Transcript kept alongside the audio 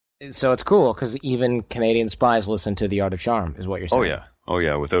So it's cool because even Canadian spies listen to The Art of Charm, is what you're saying. Oh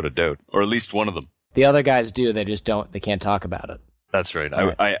yeah, without a doubt. Or at least one of them. The other guys do, they just don't, they can't talk about it. That's right.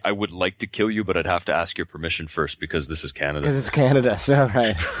 I would like to kill you, but I'd have to ask your permission first because this is Canada. Because it's Canada, so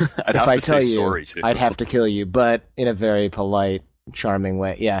right. I'd have to say sorry, too. I'd have to kill you, but in a very polite, charming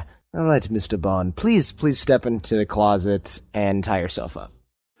way. Yeah. All right, Mr. Bond. Please step into the closet and tie yourself up.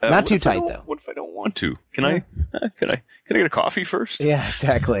 Not too tight, though. What if I don't want to? Can I get a coffee first? Yeah,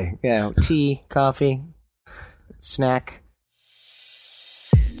 exactly. Yeah, tea, coffee, snack.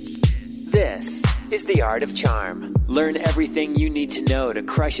 This is The Art of Charm. Learn everything you need to know to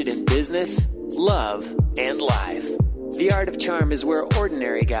crush it in business, love, and life. The Art of Charm is where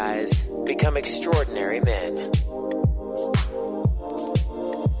ordinary guys become extraordinary men.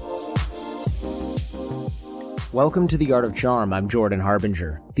 Welcome to The Art of Charm. I'm Jordan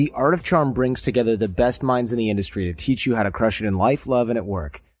Harbinger. The Art of Charm brings together the best minds in the industry to teach you how to crush it in life, love, and at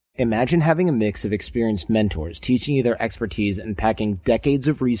work. Imagine having a mix of experienced mentors teaching you their expertise and packing decades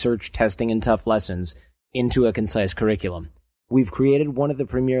of research, testing, and tough lessons into a concise curriculum. We've created one of the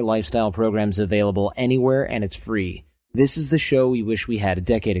premier lifestyle programs available anywhere, and it's free. This is the show we wish we had a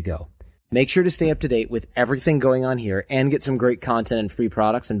decade ago. Make sure to stay up to date with everything going on here and get some great content and free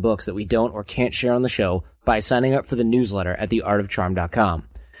products and books that we don't or can't share on the show by signing up for the newsletter at theartofcharm.com.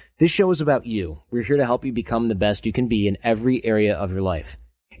 This show is about you. We're here to help you become the best you can be in every area of your life.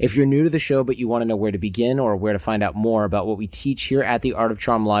 If you're new to the show but you want to know where to begin or where to find out more about what we teach here at the Art of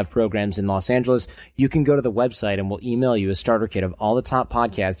Charm live programs in Los Angeles, you can go to the website and we'll email you a starter kit of all the top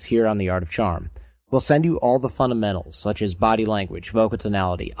podcasts here on the Art of Charm. We'll send you all the fundamentals, such as body language, vocal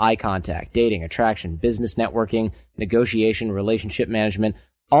tonality, eye contact, dating, attraction, business networking, negotiation, relationship management,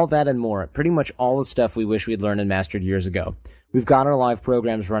 all that and more. Pretty much all the stuff we wish we'd learned and mastered years ago. We've got our live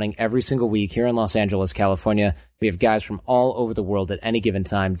programs running every single week here in Los Angeles, California. We have guys from all over the world at any given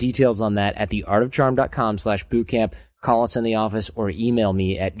time. Details on that at theartofcharm.com/bootcamp. Call us in the office or email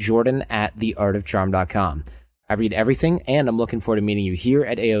me at jordan@theartofcharm.com. I read everything, and I'm looking forward to meeting you here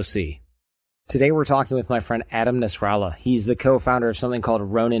at AOC. Today we're talking with my friend Adam Nesrallah. He's the co-founder of something called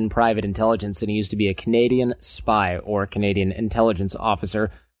Ronin Private Intelligence, and he used to be a Canadian spy or Canadian intelligence officer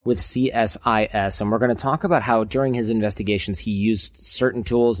with CSIS. And we're going to talk about how during his investigations he used certain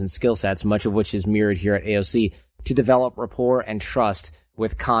tools and skill sets, much of which is mirrored here at AOC, to develop rapport and trust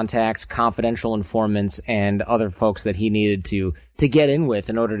with contacts, confidential informants, and other folks that he needed to get in with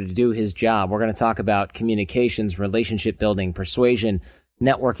in order to do his job. We're going to talk about communications, relationship building, persuasion,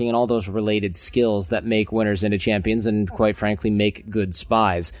 networking, and all those related skills that make winners into champions and, quite frankly, make good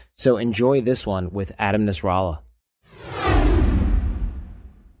spies. So enjoy this one with Adam Nesrallah.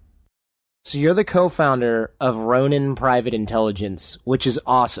 So you're the co-founder of Ronin Private Intelligence, which is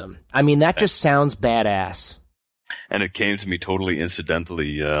awesome. I mean, that just sounds badass. And it came to me totally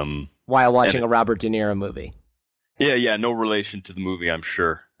incidentally. While watching a Robert De Niro movie. Yeah, no relation to the movie, I'm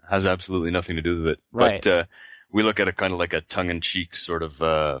sure. Has absolutely nothing to do with it. Right. But we look at it kind of like a tongue-in-cheek sort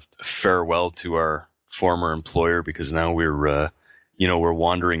of farewell to our former employer because now we're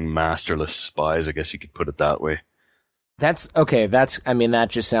wandering masterless spies, I guess you could put it that way. That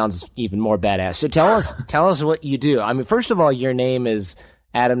just sounds even more badass. So tell us what you do. I mean, first of all, your name is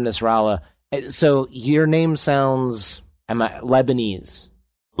Adam Nesrallah. So your name sounds Lebanese.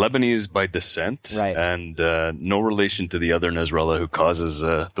 Lebanese by descent, right? And no relation to the other Nesrallah who causes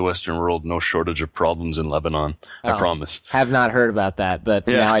the Western world no shortage of problems in Lebanon. I promise. Have not heard about that, but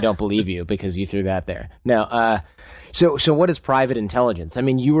now I don't believe you because you threw that there. No. So what is private intelligence? I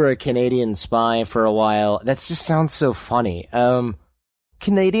mean, you were a Canadian spy for a while. That just sounds so funny.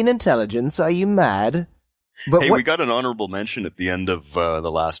 Canadian intelligence? Are you mad? But we got an honorable mention at the end of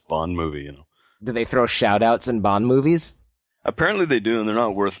the last Bond movie. You know, do they throw shout-outs in Bond movies? Apparently they do, and they're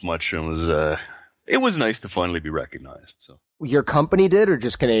not worth much. It was nice to finally be recognized. So your company did, or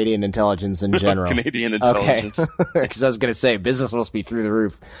just Canadian intelligence in general? Canadian intelligence. Because I was going to say business must be through the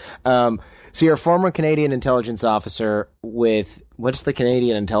roof. So you're a former Canadian intelligence officer with what's the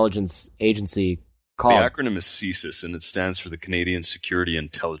Canadian Intelligence Agency called? The acronym is CSIS, and it stands for the Canadian Security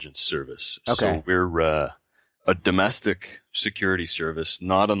Intelligence Service. Okay. So we're a domestic security service,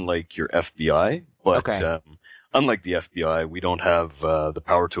 not unlike your FBI, but unlike the FBI, we don't have the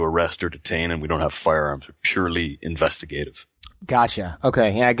power to arrest or detain, and we don't have firearms. We're purely investigative. Gotcha.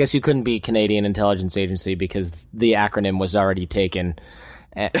 Okay. Yeah, I guess you couldn't be Canadian Intelligence Agency because the acronym was already taken.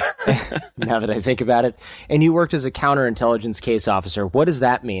 Now that I think about it. And you worked as a counterintelligence case officer. What does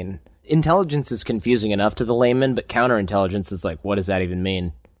that mean? Intelligence is confusing enough to the layman, but counterintelligence is like, what does that even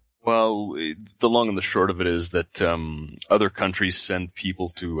mean? Well, the long and the short of it is that other countries send people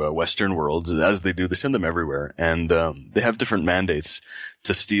to Western worlds. As they do, they send them everywhere. And they have different mandates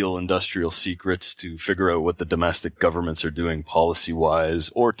to steal industrial secrets, to figure out what the domestic governments are doing policy-wise,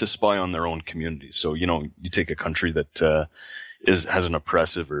 or to spy on their own communities. So, you take a country that has an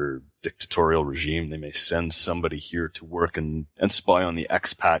oppressive or dictatorial regime, they may send somebody here to work and spy on the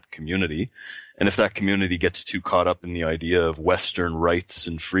expat community. And if that community gets too caught up in the idea of Western rights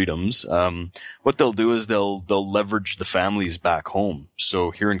and freedoms, what they'll do is they'll leverage the families back home.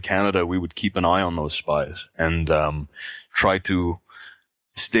 So here in Canada, we would keep an eye on those spies and try to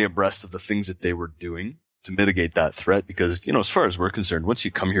stay abreast of the things that they were doing to mitigate that threat. Because, as far as we're concerned, once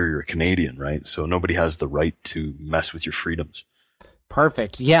you come here, you're a Canadian, right? So nobody has the right to mess with your freedoms.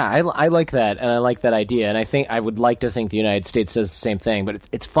 Perfect. Yeah, I like that, and I like that idea, and I would like to think the United States does the same thing. But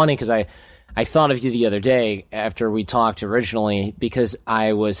it's funny because I thought of you the other day after we talked originally, because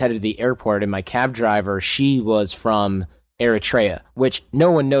I was headed to the airport and my cab driver, she was from Eritrea, which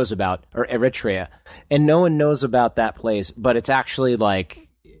no one knows about, or Eritrea, and no one knows about that place, but it's actually like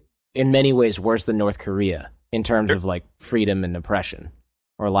in many ways worse than North Korea in terms of like freedom and oppression.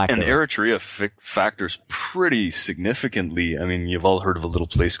 Or lack and of Eritrea factors pretty significantly. I mean, you've all heard of a little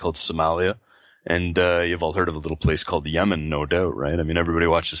place called Somalia, and you've all heard of a little place called Yemen, no doubt, right? I mean, everybody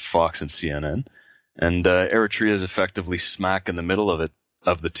watches Fox and CNN, and Eritrea is effectively smack in the middle of it,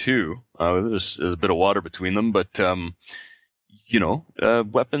 of the two. There's a bit of water between them, but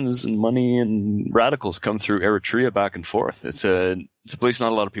weapons and money and radicals come through Eritrea back and forth. It's a place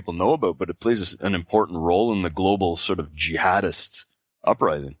not a lot of people know about, but it plays an important role in the global sort of jihadist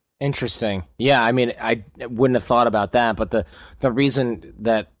uprising. Interesting. Yeah, I mean, I wouldn't have thought about that, but the reason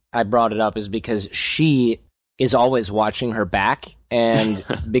that I brought it up is because she is always watching her back, and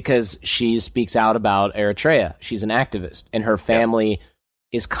because she speaks out about Eritrea. She's an activist, and her family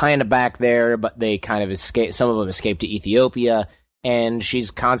is kind of back there, but they kind of escape. Some of them escaped to Ethiopia, and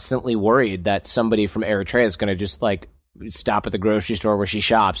she's constantly worried that somebody from Eritrea is going to just like stop at the grocery store where she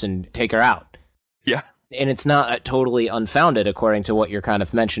shops and take her out. Yeah. And it's not totally unfounded, according to what you're kind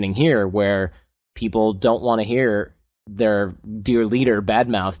of mentioning here, where people don't want to hear their dear leader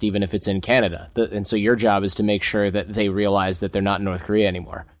badmouthed, even if it's in Canada. And so your job is to make sure that they realize that they're not in North Korea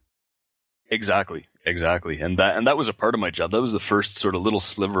anymore. Exactly. And that was a part of my job. That was the first sort of little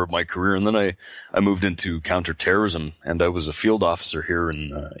sliver of my career. And then I moved into counterterrorism, and I was a field officer here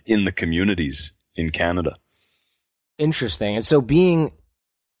in the communities in Canada. Interesting. And so being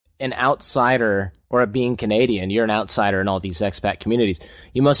an outsider, or being Canadian, you're an outsider in all these expat communities,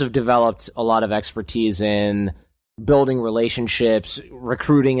 you must have developed a lot of expertise in building relationships,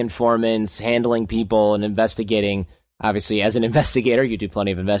 recruiting informants, handling people, and investigating. Obviously, as an investigator, you do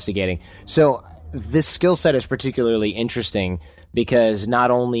plenty of investigating. So this skill set is particularly interesting because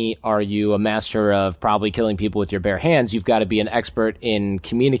not only are you a master of probably killing people with your bare hands, you've got to be an expert in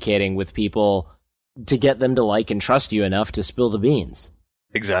communicating with people to get them to like and trust you enough to spill the beans.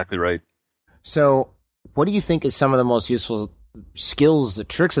 Exactly right. So what do you think is some of the most useful skills, the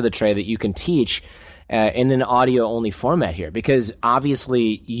tricks of the trade that you can teach in an audio-only format here? Because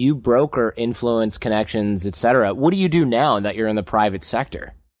obviously you broker influence, connections, etc. What do you do now that you're in the private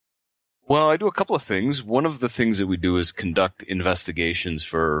sector? Well, I do a couple of things. One of the things that we do is conduct investigations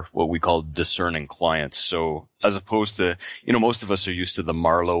for what we call discerning clients. So as opposed to, most of us are used to the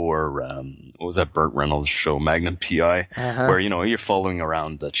Marlowe or, what was that Burt Reynolds show, Magnum PI, where, you're following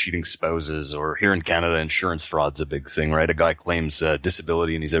around cheating spouses, or here in Canada, insurance fraud's a big thing, right? A guy claims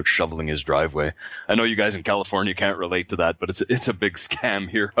disability and he's out shoveling his driveway. I know you guys in California can't relate to that, but it's a big scam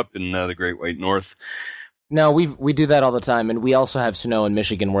here up in the Great White North. No, we do that all the time, and we also have snow in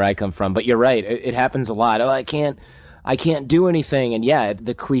Michigan where I come from. But you're right; it happens a lot. Oh, I can't do anything, and yeah,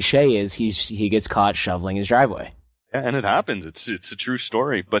 the cliche is he gets caught shoveling his driveway. Yeah, and it happens. It's a true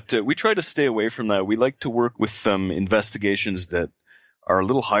story. But we try to stay away from that. We like to work with investigations that are a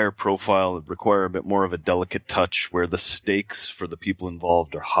little higher profile, that require a bit more of a delicate touch, where the stakes for the people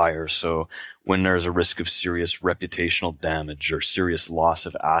involved are higher. So when there's a risk of serious reputational damage or serious loss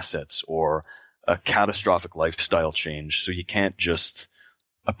of assets or a catastrophic lifestyle change. So you can't just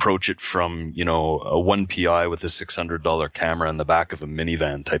approach it from, a 1 PI with a $600 camera in the back of a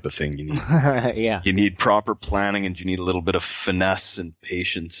minivan type of thing. You need, You need proper planning, and you need a little bit of finesse and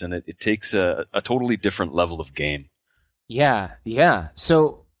patience, and it takes a totally different level of game. Yeah.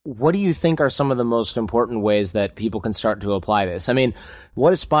 So what do you think are some of the most important ways that people can start to apply this? I mean,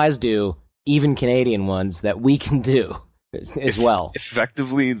 what do spies do, even Canadian ones, that we can do as well?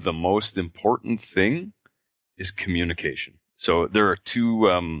 Effectively, the most important thing is communication. So there are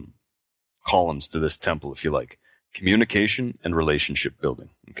two columns to this temple, if you like: communication and relationship building.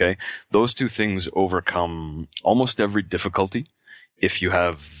 Okay, those two things overcome almost every difficulty if you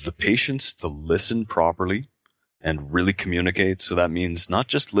have the patience to listen properly and really communicate. So that means not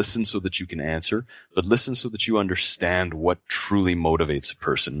just listen so that you can answer, but listen so that you understand what truly motivates a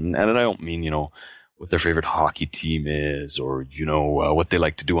person. And I don't mean, what their favorite hockey team is, or, what they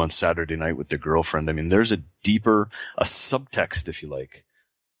like to do on Saturday night with their girlfriend. I mean, there's a subtext, if you like,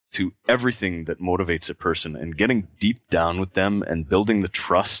 to everything that motivates a person, and getting deep down with them and building the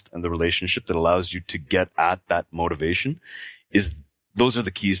trust and the relationship that allows you to get at that motivation those are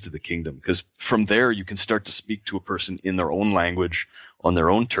the keys to the kingdom. Because from there, you can start to speak to a person in their own language, on their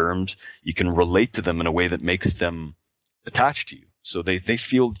own terms. You can relate to them in a way that makes them attached to you. So they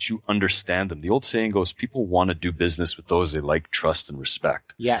feel that you understand them. The old saying goes, people want to do business with those they like, trust, and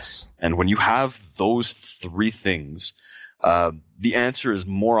respect. Yes. And when you have those three things, the answer is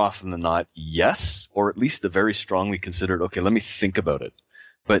more often than not yes, or at least a very strongly considered, okay, let me think about it.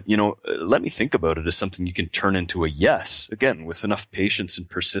 But, let me think about it is something you can turn into a yes. Again, with enough patience and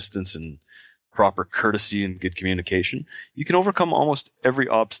persistence and proper courtesy and good communication, you can overcome almost every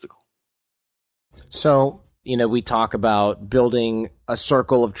obstacle. So, we talk about building a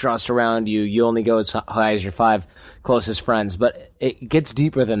circle of trust around you. You only go as high as your 5 closest friends, but it gets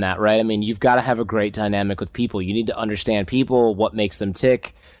deeper than that, right? I mean, you've got to have a great dynamic with people. You need to understand people, what makes them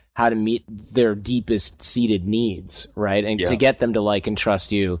tick, how to meet their deepest seated needs, right? And to get them to like and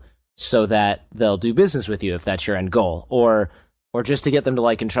trust you so that they'll do business with you if that's your end goal, or just to get them to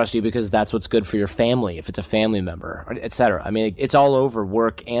like and trust you because that's what's good for your family, if it's a family member, et cetera. I mean, it's all over,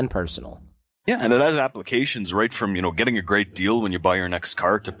 work and personal. Yeah, and it has applications right from, getting a great deal when you buy your next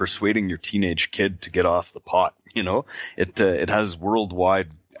car to persuading your teenage kid to get off the pot. It has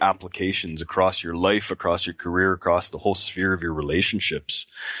worldwide applications across your life, across your career, across the whole sphere of your relationships.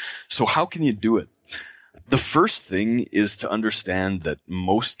 So how can you do it? The first thing is to understand that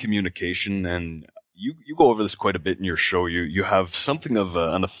most communication, and you go over this quite a bit in your show, you have something of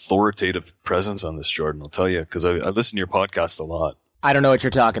an authoritative presence on this, Jordan, I'll tell you, because I listen to your podcast a lot. I don't know what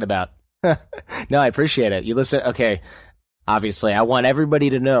you're talking about. No, I appreciate it. You listen. Okay. Obviously, I want everybody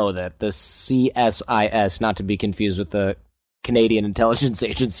to know that the CSIS, not to be confused with the Canadian Intelligence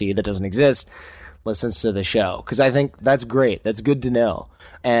Agency that doesn't exist, listens to the show. Because I think that's great. That's good to know.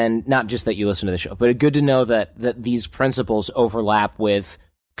 And not just that you listen to the show, but good to know that these principles overlap with,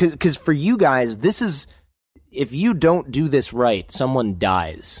 because for you guys, this is, if you don't do this right, someone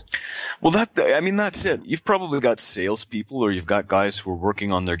dies. Well, that's it. You've probably got salespeople, or you've got guys who are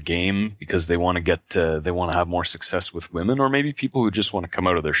working on their game because they want to they want to have more success with women, or maybe people who just want to come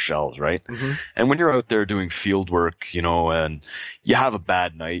out of their shells, right? Mm-hmm. And when you're out there doing field work, and you have a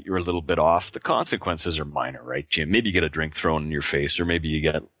bad night, you're a little bit off, the consequences are minor, right? Maybe you get a drink thrown in your face, or maybe you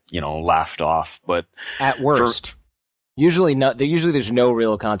get, laughed off, but at worst. Usually there's no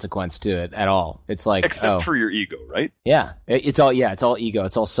real consequence to it at all. It's like, except for your ego, right? Yeah. It's all ego.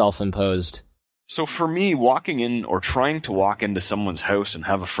 It's all self-imposed. So for me, walking in or trying to walk into someone's house and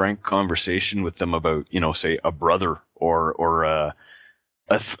have a frank conversation with them about, say a brother or a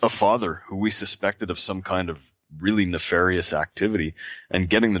father who we suspected of some kind of really nefarious activity, and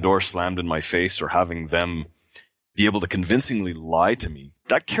getting the door slammed in my face, or having them be able to convincingly lie to me,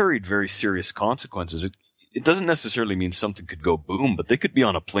 that carried very serious consequences. It doesn't necessarily mean something could go boom, but they could be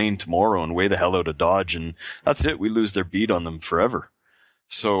on a plane tomorrow and way the hell out of Dodge, and that's it. We lose their beat on them forever.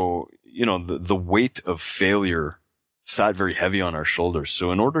 So, the weight of failure sat very heavy on our shoulders.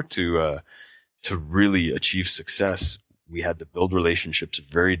 So in order to really achieve success, we had to build relationships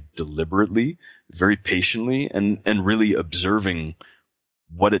very deliberately, very patiently, and really observing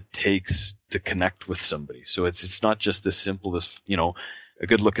what it takes to connect with somebody. So it's not just as simple as, a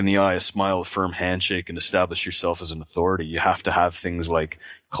good look in the eye, a smile, a firm handshake, and establish yourself as an authority. You have to have things like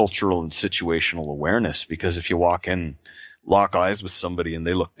cultural and situational awareness, because if you walk in, lock eyes with somebody, and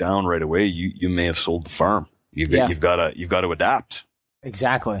they look down right away, you may have sold the farm. You've got to adapt.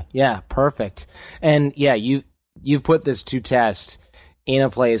 Exactly. Yeah. Perfect. And yeah, you've put this to test in a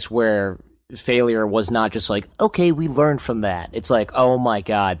place where failure was not just like, okay, we learned from that. It's like, oh my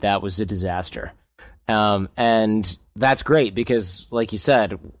God, that was a disaster. And that's great, because like you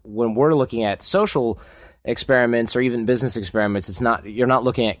said, when we're looking at social experiments or even business experiments, you're not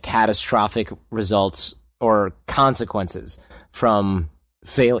looking at catastrophic results or consequences from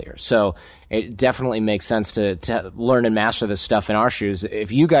failure. So it definitely makes sense to learn and master this stuff in our shoes.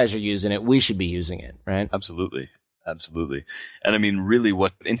 If you guys are using it, we should be using it, right? Absolutely. Absolutely. And I mean, really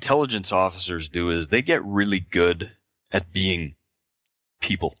what intelligence officers do is they get really good at being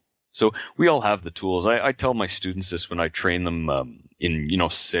people. So we all have the tools. I tell my students this when I train them in,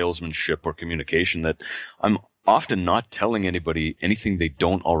 salesmanship or communication, that I'm often not telling anybody anything they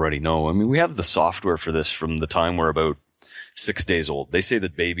don't already know. I mean, we have the software for this from the time we're about 6 days old. They say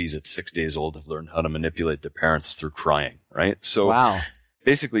that babies at 6 days old have learned how to manipulate their parents through crying, right? So wow.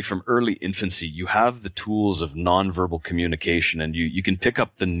 Basically from early infancy, you have the tools of nonverbal communication, and you can pick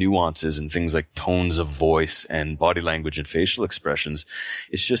up the nuances and things like tones of voice and body language and facial expressions.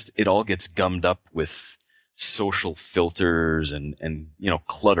 It's just, it all gets gummed up with social filters and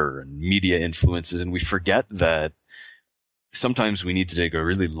clutter and media influences. And we forget that sometimes we need to take a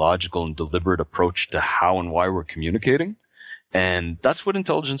really logical and deliberate approach to how and why we're communicating. And that's what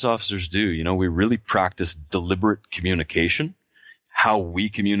intelligence officers do. We really practice deliberate communication. How we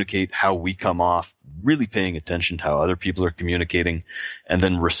communicate, how we come off, really paying attention to how other people are communicating, and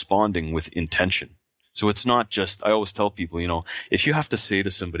then responding with intention. So it's not just, I always tell people, if you have to say to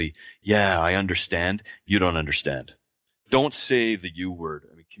somebody, yeah, I understand, you don't understand. Don't say the you word.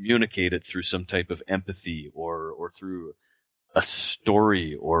 Communicate it through some type of empathy or through a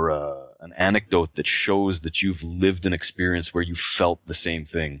story or an anecdote that shows that you've lived an experience where you felt the same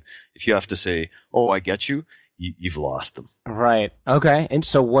thing. If you have to say, oh, I get you, you've lost them. Right. Okay. And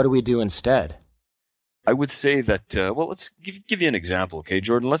so what do we do instead? I would say that, let's give you an example. Okay,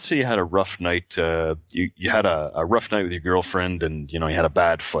 Jordan, let's say you had a rough night. You had a rough night with your girlfriend, and, you had a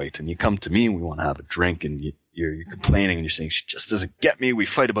bad fight, and you come to me and we want to have a drink, and you're complaining and you're saying, she just doesn't get me. We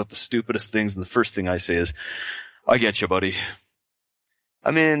fight about the stupidest things. And the first thing I say is, I get you, buddy.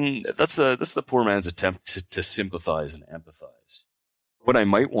 That's the poor man's attempt to sympathize and empathize. What I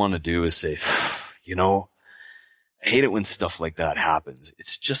might want to do is say, I hate it when stuff like that happens.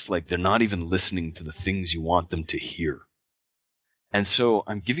 It's just like they're not even listening to the things you want them to hear. And so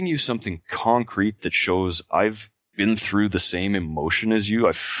I'm giving you something concrete that shows I've been through the same emotion as you.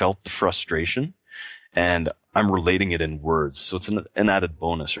 I've felt the frustration, and I'm relating it in words. So it's an added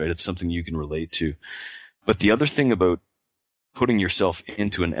bonus, right? It's something you can relate to. But the other thing about putting yourself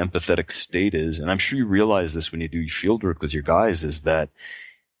into an empathetic state is, and I'm sure you realize this when you do your field work with your guys, is that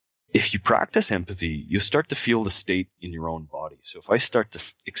if you practice empathy, you start to feel the state in your own body. So if I start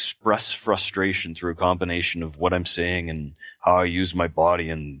to express frustration through a combination of what I'm saying and how I use my body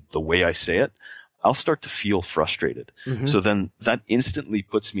and the way I say it, I'll start to feel frustrated. Mm-hmm. So then that instantly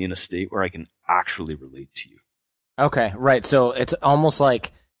puts me in a state where I can actually relate to you. Okay, right. So it's almost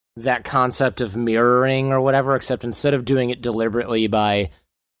like that concept of mirroring or whatever, except instead of doing it deliberately by,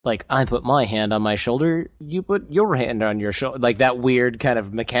 like, I put my hand on my shoulder, you put your hand on your shoulder, like that weird kind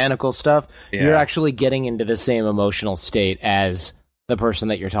of mechanical stuff. Yeah. You're actually getting into the same emotional state as the person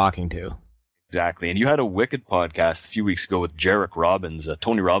that you're talking to. Exactly. And you had a Wicked podcast a few weeks ago with Jarek Robbins,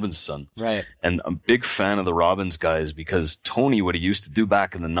 Tony Robbins' son. Right. And I'm a big fan of the Robbins guys because Tony, what he used to do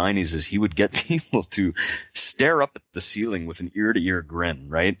back in the 90s is he would get people to stare up at the ceiling with an ear-to-ear grin,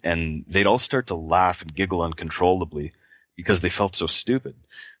 right? And they'd all start to laugh and giggle uncontrollably because they felt so stupid.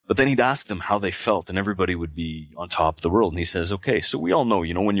 But then he'd ask them how they felt, and everybody would be on top of the world. And he says, okay, so we all know,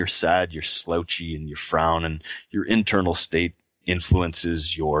 when you're sad, you're slouchy and you frown, and your internal state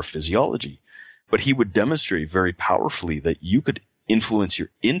influences your physiology. But he would demonstrate very powerfully that you could influence your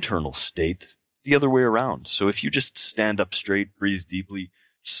internal state the other way around. So if you just stand up straight, breathe deeply,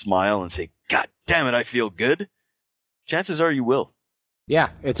 smile, and say, God damn it, I feel good, chances are you will.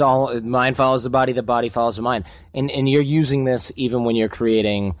 Yeah, it's all mind follows the body follows the mind. And you're using this even when you're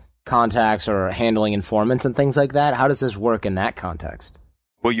creating contacts or handling informants and things like that. How does this work in that context?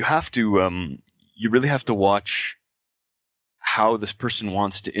 Well, you have to, you really have to watch how this person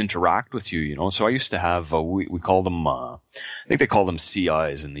wants to interact with you, So I used to have, we call them, I think they call them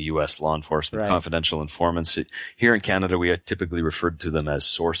CIs in the U.S. law enforcement, right. Confidential informants. Here in Canada, we typically referred to them as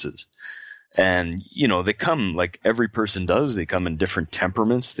sources. And, they come like every person does. They come in different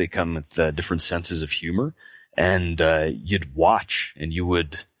temperaments. They come with different senses of humor. And you'd watch, and you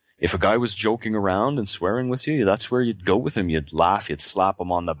would, if a guy was joking around and swearing with you, that's where you'd go with him. You'd laugh, you'd slap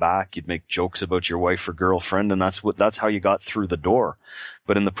him on the back, you'd make jokes about your wife or girlfriend, and that's how you got through the door.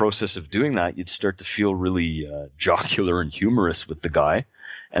 But in the process of doing that, you'd start to feel really jocular and humorous with the guy.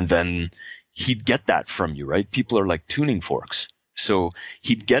 And then he'd get that from you, right? People are like tuning forks. So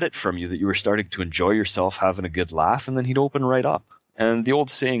he'd get it from you that you were starting to enjoy yourself, having a good laugh, and then he'd open right up. And the old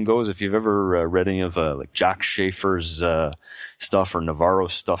saying goes, if you've ever read any of like Jack Schaefer's stuff or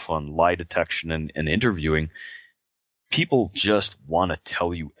Navarro's stuff on lie detection and interviewing, people just want to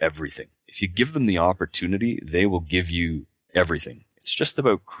tell you everything. If you give them the opportunity, they will give you everything. It's just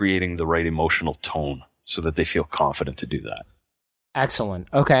about creating the right emotional tone so that they feel confident to do that. Excellent.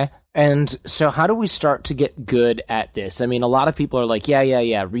 Okay. And so how do we start to get good at this? I mean, a lot of people are like,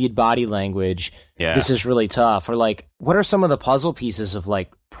 yeah, read body language. Yeah. This is really tough. Or like, what are some of the puzzle pieces of like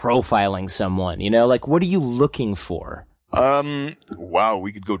profiling someone? Like, what are you looking for Wow,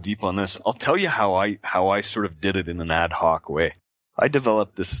 we could go deep on this. I'll tell you how I sort of did it in an ad hoc way. I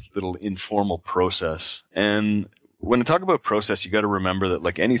developed this little informal process. And when I talk about process, you got to remember that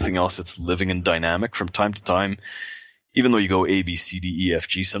like anything else that's living and dynamic, from time to time, even though you go A, B, C, D, E, F,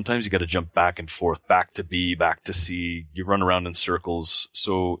 G, sometimes you got to jump back and forth, back to B, back to C. You run around in circles.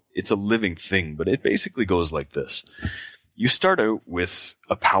 So it's a living thing, but it basically goes like this. You start out with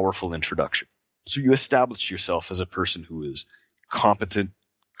a powerful introduction. So you establish yourself as a person who is competent,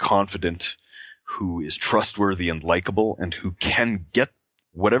 confident, who is trustworthy and likable, and who can get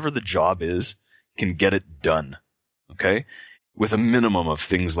whatever the job is, can get it done. Okay? With a minimum of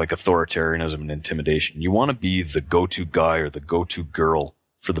things like authoritarianism and intimidation. You want to be the go-to guy or the go-to girl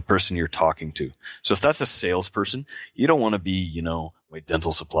for the person you're talking to. So if that's a salesperson, you don't want to be, my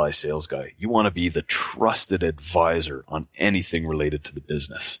dental supply sales guy. You want to be the trusted advisor on anything related to the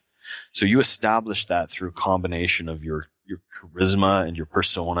business. So you establish that through a combination of your charisma and your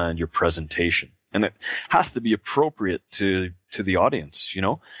persona and your presentation. And it has to be appropriate to the audience,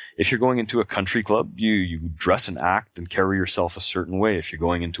 If you're going into a country club, you dress and act and carry yourself a certain way. If you're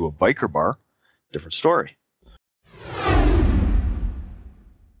going into a biker bar, different story.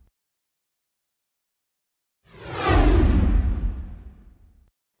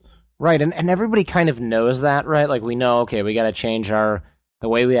 Right, and everybody kind of knows that, right? Like we know, okay, we got to change the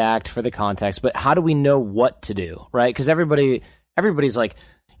way we act for the context, but how do we know what to do, right? Because everybody's like,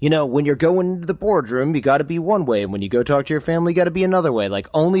 when you're going into the boardroom, you got to be one way, and when you go talk to your family, you got to be another way. Like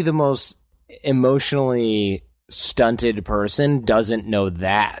only the most emotionally stunted person doesn't know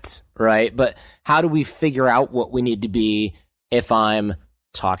that, right? But how do we figure out what we need to be if I'm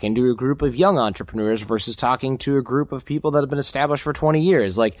talking to a group of young entrepreneurs versus talking to a group of people that have been established for 20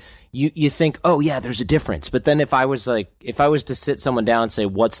 years? Like you think, oh yeah, there's a difference. But then if I was to sit someone down and say,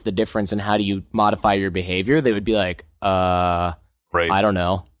 what's the difference and how do you modify your behavior? They would be like, right. I don't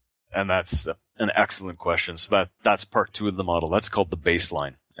know. And that's an excellent question. So that's part 2 of the model. That's called the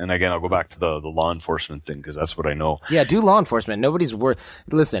baseline. And again, I'll go back to the law enforcement thing because that's what I know. Yeah, do law enforcement.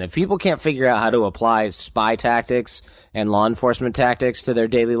 Listen, if people can't figure out how to apply spy tactics and law enforcement tactics to their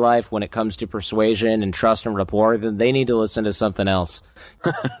daily life when it comes to persuasion and trust and rapport, then they need to listen to something else.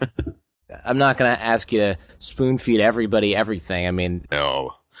 I'm not going to ask you to spoon feed everybody everything. I mean,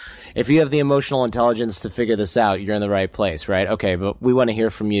 no. If you have the emotional intelligence to figure this out, you're in the right place, right? Okay, but we want to hear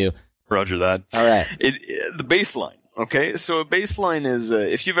from you. Roger that. All right. The baseline. Okay, so a baseline is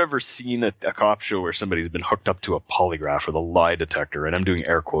if you've ever seen a cop show where somebody's been hooked up to a polygraph or the lie detector, and I'm doing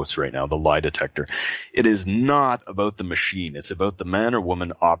air quotes right now, the lie detector, it is not about the machine. It's about the man or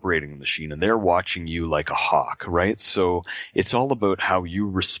woman operating the machine, and they're watching you like a hawk, right? So it's all about how you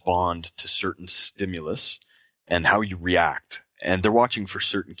respond to certain stimulus and how you react. And they're watching for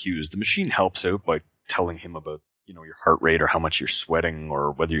certain cues. The machine helps out by telling him about, your heart rate or how much you're sweating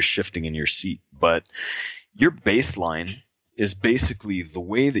or whether you're shifting in your seat. But your baseline is basically the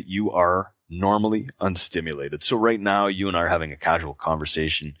way that you are normally unstimulated. So right now, you and I are having a casual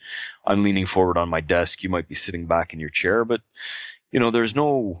conversation. I'm leaning forward on my desk. You might be sitting back in your chair, but, there's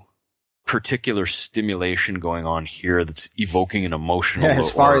no particular stimulation going on here that's evoking an emotional. Yeah,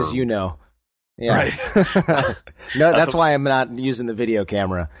 as far as you know. Yeah. Right. No, that's why I'm not using the video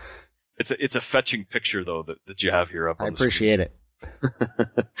camera. It's a fetching picture though that you have here up on the screen. I appreciate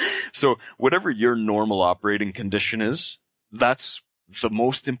it. So whatever your normal operating condition is, that's the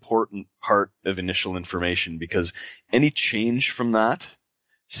most important part of initial information, because any change from that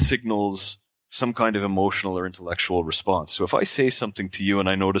signals some kind of emotional or intellectual response. So if I say something to you and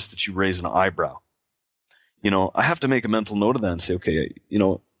I notice that you raise an eyebrow, I have to make a mental note of that and say, okay,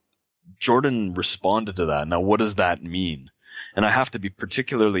 Jordan responded to that. Now, what does that mean? And I have to be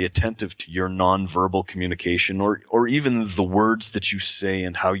particularly attentive to your nonverbal communication or even the words that you say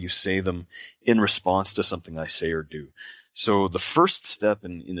and how you say them in response to something I say or do. So the first step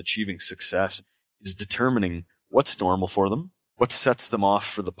in achieving success is determining what's normal for them, what sets them off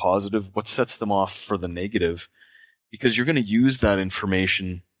for the positive, what sets them off for the negative, because you're going to use that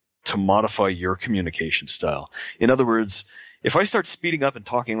information to modify your communication style. In other words, if I start speeding up and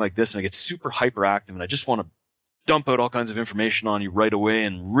talking like this and I get super hyperactive and I just want to dump out all kinds of information on you right away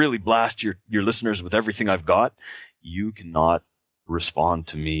and really blast your listeners with everything I've got, you cannot respond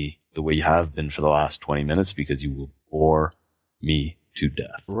to me the way you have been for the last 20 minutes because you will bore me to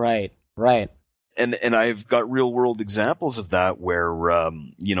death. Right. And I've got real world examples of that where,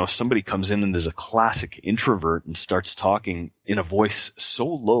 somebody comes in and is a classic introvert and starts talking in a voice so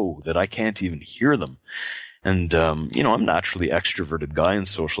low that I can't even hear them. And, I'm naturally extroverted guy in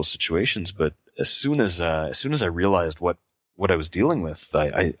social situations, but as soon as I realized what I was dealing with,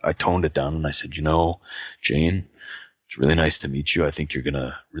 I toned it down and I said, Jane, It's really nice to meet you. I think you're going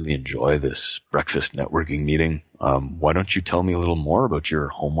to really enjoy this breakfast networking meeting. Why don't you tell me a little more about your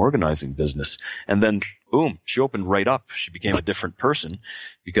home organizing business? And then, boom, she opened right up. She became a different person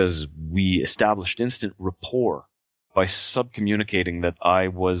because we established instant rapport by sub-communicating that I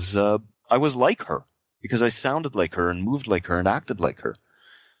was like her because I sounded like her and moved like her and acted like her.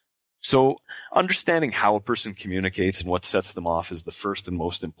 So understanding how a person communicates and what sets them off is the first and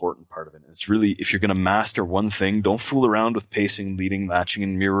most important part of it. It's really, if you're going to master one thing, don't fool around with pacing, leading, matching,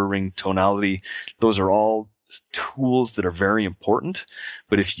 and mirroring, tonality. Those are all tools that are very important.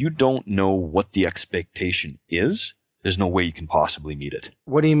 But if you don't know what the expectation is, there's no way you can possibly meet it.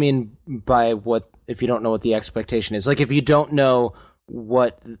 What do you mean by if you don't know what the expectation is? Like if you don't know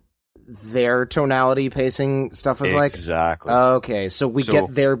what their tonality, pacing stuff is like? Exactly. Okay, so we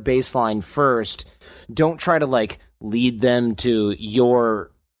get their baseline first. Don't try to like lead them to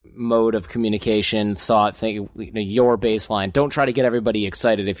your mode of communication, thought, thing, your baseline. Don't try to get everybody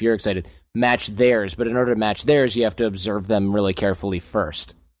excited if you're excited. Match theirs, but in order to match theirs, you have to observe them really carefully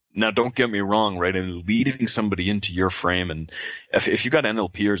first. Now, don't get me wrong, right? And leading somebody into your frame, and if you got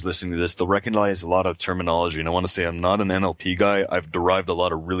NLPers listening to this, they'll recognize a lot of terminology. And I want to say I'm not an NLP guy. I've derived a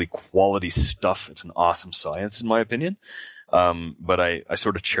lot of really quality stuff. It's an awesome science, in my opinion. But I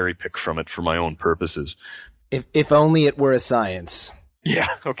sort of cherry pick from it for my own purposes. If only it were a science. Yeah.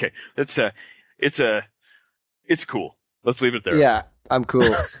 Okay. It's cool. Let's leave it there. Yeah, I'm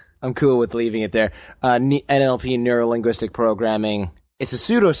cool. I'm cool with leaving it there. NLP, neuro-linguistic programming. It's a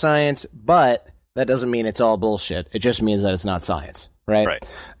pseudoscience, but that doesn't mean it's all bullshit. It just means that it's not science, right?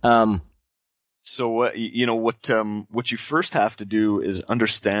 Right. So, what you first have to do is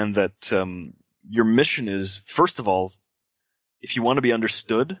understand that your mission is, first of all, if you want to be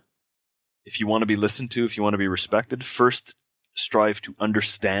understood, if you want to be listened to, if you want to be respected, first strive to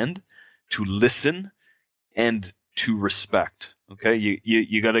understand, to listen, and to respect. Okay,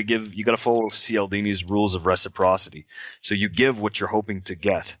 you gotta follow Cialdini's rules of reciprocity. So you give what you're hoping to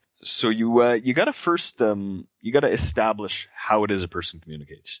get. So you gotta first you gotta establish how it is a person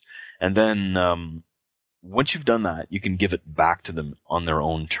communicates, and then once you've done that, you can give it back to them on their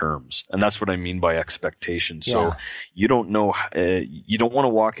own terms, and that's what I mean by expectation. So Yeah. you don't know, you don't want to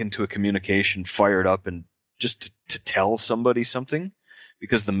walk into a communication fired up and just to tell somebody something,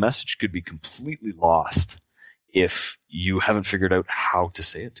 because the message could be completely lost if you haven't figured out how to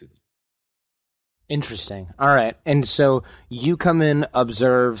say it to them. Interesting. All right. And so you come in,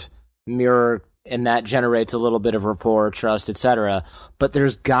 observe, mirror, and that generates a little bit of rapport, trust, etc. But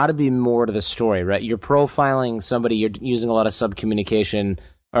there's got to be more to the story, right? You're profiling somebody, you're using a lot of subcommunication,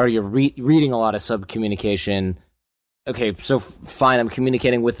 or you're reading a lot of subcommunication. Okay, so fine, I'm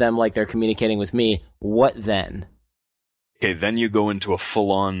communicating with them like they're communicating with me. What then? Okay, then you go into a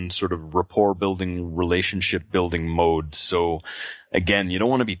full-on sort of rapport-building, relationship-building mode. So, again, you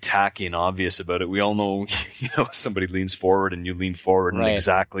don't want to be tacky and obvious about it. We all know, somebody leans forward and you lean forward in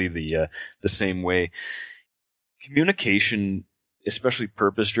exactly the same way. Communication, especially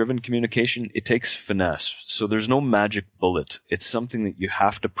purpose-driven communication, it takes finesse. So there's no magic bullet. It's something that you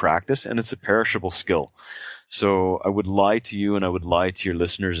have to practice, and it's a perishable skill. So I would lie to you and I would lie to your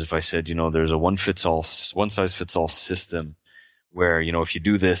listeners if I said, there's a one-size-fits-all system where, if you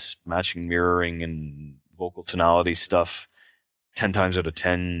do this matching, mirroring, and vocal tonality stuff 10 times out of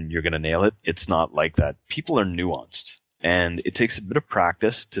 10, you're going to nail it. It's not like that. People are nuanced, and it takes a bit of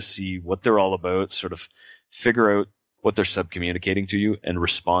practice to see what they're all about, sort of figure out what they're subcommunicating to you and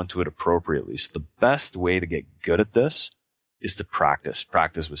respond to it appropriately. So the best way to get good at this is to practice.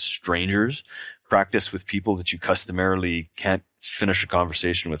 Practice with strangers, practice with people that you customarily can't finish a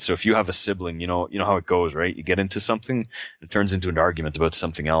conversation with. So if you have a sibling, you know how it goes, right? You get into something, it turns into an argument about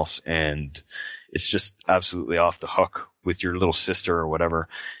something else, and it's just absolutely off the hook with your little sister or whatever.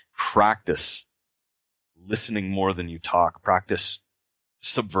 Practice listening more than you talk. Practice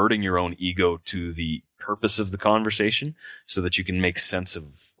subverting your own ego to the purpose of the conversation so that you can make sense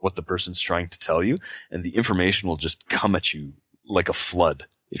of what the person's trying to tell you, and the information will just come at you like a flood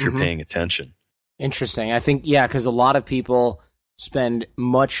if you're paying attention. Interesting. I think, because a lot of people spend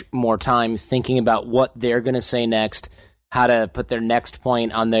much more time thinking about what they're going to say next, how to put their next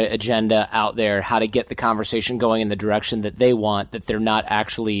point on the agenda out there, how to get the conversation going in the direction that they want, that they're not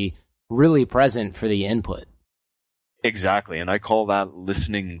actually really present for the input. Exactly. And I call that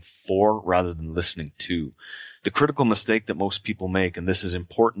listening for rather than listening to. The critical mistake that most people make, and this is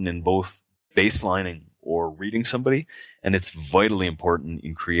important in both baselining or reading somebody, and it's vitally important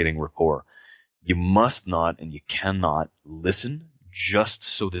in creating rapport. You must not and you cannot listen just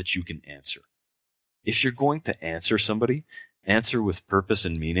so that you can answer. If you're going to answer somebody, answer with purpose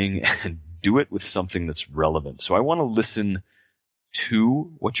and meaning, and do it with something that's relevant. So I want to listen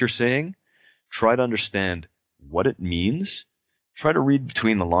to what you're saying, try to understand what it means, try to read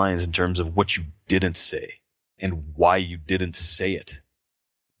between the lines in terms of what you didn't say and why you didn't say it.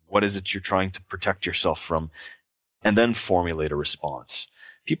 What is it you're trying to protect yourself from? And then formulate a response.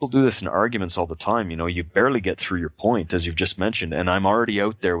 People do this in arguments all the time. You know, you barely get through your point, as you've just mentioned, and I'm already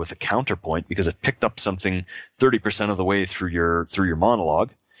out there with a counterpoint because I picked up something 30% of the way through your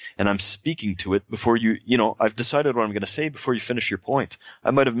monologue, and I'm speaking to it before I've decided what I'm going to say before you finish your point. I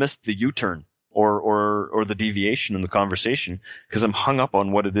might have missed the U-turn or the deviation in the conversation because I'm hung up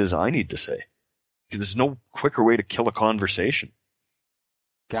on what it is I need to say. There's no quicker way to kill a conversation.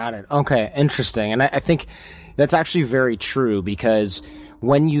 Got it. Okay, interesting. And I think that's actually very true, because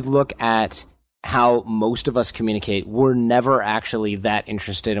when you look at how most of us communicate, we're never actually that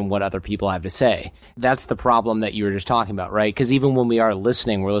interested in what other people have to say. That's the problem that you were just talking about, right? Because even when we are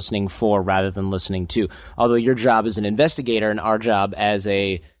listening, we're listening for rather than listening to. Although your job as an investigator and our job as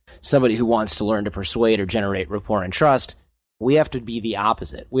somebody who wants to learn to persuade or generate rapport and trust, we have to be the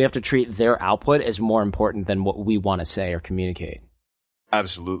opposite. We have to treat their output as more important than what we want to say or communicate.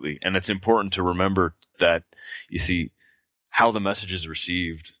 Absolutely. And it's important to remember that, you see, how the message is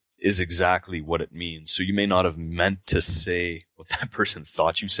received is exactly what it means. So you may not have meant to say what that person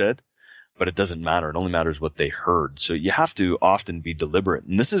thought you said, but it doesn't matter. It only matters what they heard. So you have to often be deliberate.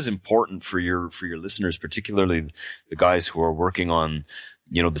 And this is important for your listeners, particularly the guys who are working on,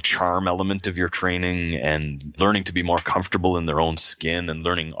 the charm element of your training and learning to be more comfortable in their own skin and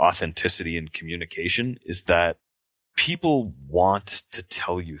learning authenticity in communication, is that people want to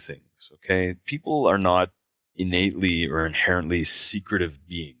tell you things, okay? People are not innately or inherently secretive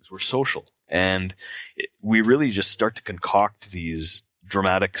beings. We're social. And we really just start to concoct these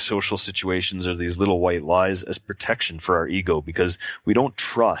dramatic social situations or these little white lies as protection for our ego, because we don't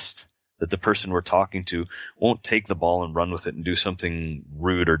trust that the person we're talking to won't take the ball and run with it and do something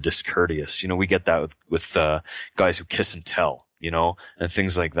rude or discourteous. We get that with guys who kiss and tell, and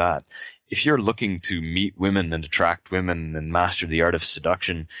things like that. If you're looking to meet women and attract women and master the art of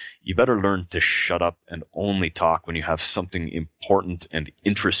seduction, you better learn to shut up and only talk when you have something important and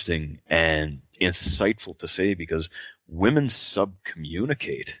interesting and insightful to say, because women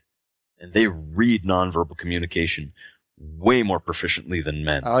sub-communicate and they read nonverbal communication way more proficiently than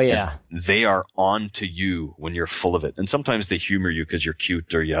men. Oh, yeah. And they are on to you when you're full of it. And sometimes they humor you because you're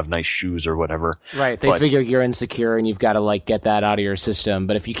cute or you have nice shoes or whatever. Right. They figure you're insecure and you've got to get that out of your system.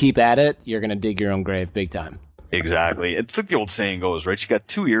 But if you keep at it, you're going to dig your own grave big time. Exactly. It's like the old saying goes, right? You got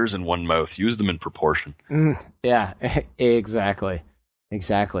 2 ears and 1 mouth. Use them in proportion. Yeah, exactly.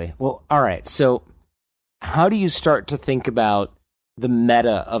 Exactly. Well, all right. So how do you start to think about the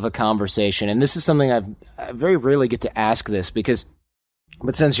meta of a conversation? And this is something I very rarely get to ask this,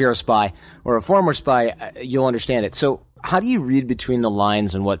 but since you're a spy or a former spy, you'll understand it. So how do you read between the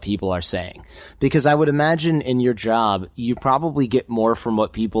lines on what people are saying? Because I would imagine in your job, you probably get more from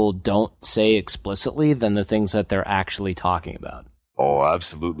what people don't say explicitly than the things that they're actually talking about. Oh,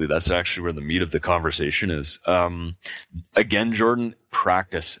 absolutely. That's actually where the meat of the conversation is. Again, Jordan,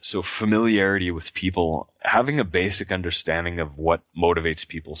 practice. So familiarity with people, having a basic understanding of what motivates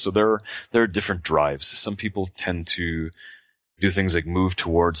people. So there are different drives. Some people tend to do things like move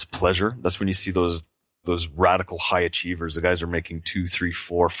towards pleasure. That's when you see those radical high achievers. The guys are making $200,000,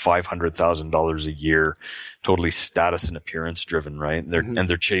 $300,000, $500,000 a year, totally status and appearance driven, right? And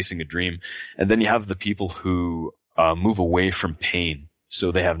they're chasing a dream. And then you have the people who move away from pain.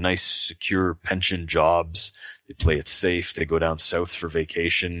 So they have nice, secure pension jobs. They play it safe. They go down south for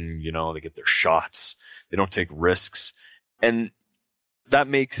vacation. They get their shots. They don't take risks. And that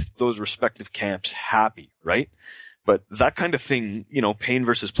makes those respective camps happy, right? But that kind of thing, pain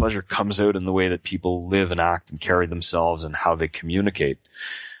versus pleasure comes out in the way that people live and act and carry themselves and how they communicate.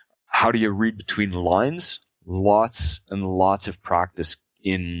 How do you read between the lines? Lots and lots of practice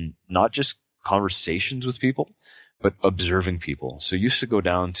in not just conversations with people, but observing people. So I used to go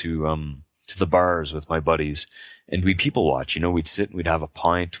down to the bars with my buddies and we'd people watch, we'd sit and we'd have a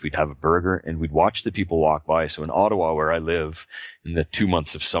pint, we'd have a burger and we'd watch the people walk by. So in Ottawa, where I live, in the 2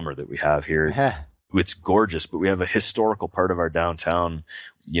 months of summer that we have here, it's gorgeous, but we have a historical part of our downtown,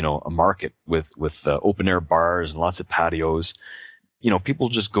 a market with open air bars and lots of patios. People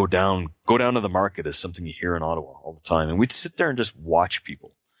just go down to the market is something you hear in Ottawa all the time. And we'd sit there and just watch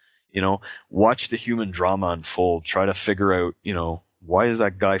people. Watch the human drama unfold, try to figure out, why is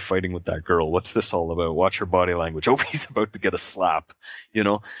that guy fighting with that girl? What's this all about? Watch her body language. Oh, he's about to get a slap,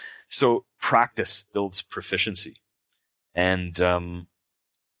 So practice builds proficiency. And,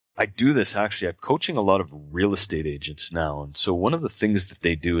 I do this actually. I'm coaching a lot of real estate agents now. And so one of the things that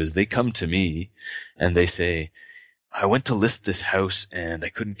they do is they come to me and they say, I went to list this house and I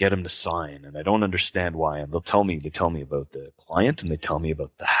couldn't get him to sign and I don't understand why. And they tell me about the client and they tell me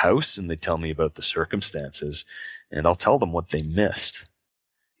about the house and they tell me about the circumstances and I'll tell them what they missed.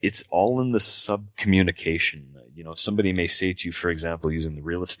 It's all in the sub-communication. Somebody may say to you, for example, using the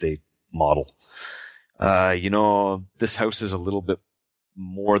real estate model, this house is a little bit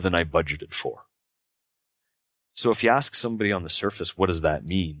more than I budgeted for. So if you ask somebody on the surface, what does that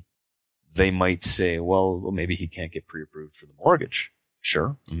mean? They might say, well, maybe he can't get pre-approved for the mortgage.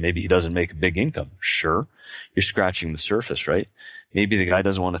 Sure. Maybe he doesn't make a big income. Sure. You're scratching the surface, right? Maybe the guy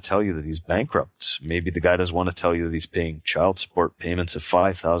doesn't want to tell you that he's bankrupt. Maybe the guy doesn't want to tell you that he's paying child support payments of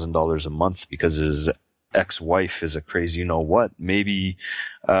 $5,000 a month because his ex-wife is a crazy you-know-what. Maybe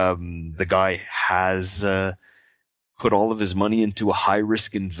the guy has put all of his money into a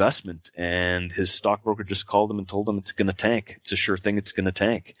high-risk investment and his stockbroker just called him and told him it's going to tank. It's a sure thing it's going to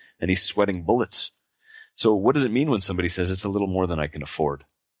tank. And he's sweating bullets. So what does it mean when somebody says it's a little more than I can afford?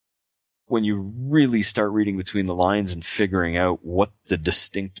 When you really start reading between the lines and figuring out what the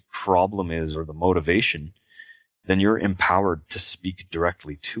distinct problem is or the motivation, then you're empowered to speak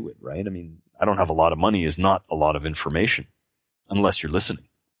directly to it, right? I mean, I don't have a lot of money is not a lot of information unless you're listening.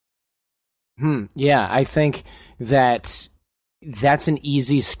 Yeah, I think that's an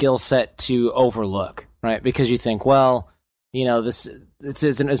easy skill set to overlook, right? Because you think, well, this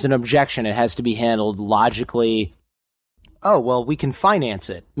it's an objection. It has to be handled logically. Oh, well, we can finance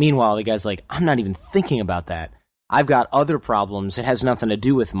it. Meanwhile, the guy's like, I'm not even thinking about that. I've got other problems. It has nothing to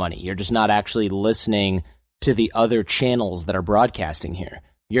do with money. You're just not actually listening to the other channels that are broadcasting here.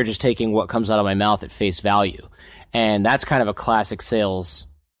 You're just taking what comes out of my mouth at face value. And that's kind of a classic sales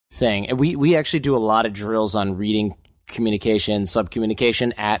thing. And we actually do a lot of drills on reading communication,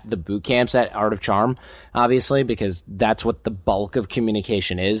 subcommunication at the boot camps at Art of Charm, obviously, because that's what the bulk of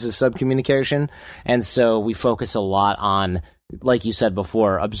communication is subcommunication. And so we focus a lot on, like you said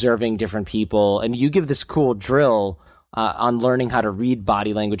before, observing different people. And you give this cool drill on learning how to read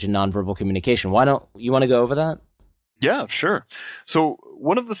body language and nonverbal communication. Why don't you want to go over that? Yeah, sure. So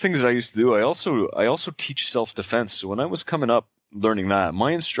one of the things that I used to do, I also teach self-defense. So when I was coming up learning that,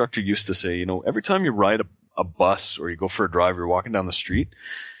 my instructor used to say, every time you ride a bus or you go for a drive, you're walking down the street,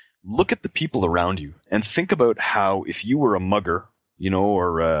 look at the people around you and think about how if you were a mugger,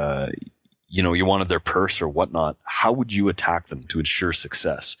 or you wanted their purse or whatnot, how would you attack them to ensure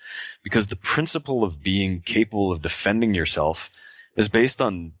success? Because the principle of being capable of defending yourself is based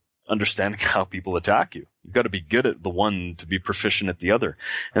on understanding how people attack you. You've got to be good at the one to be proficient at the other.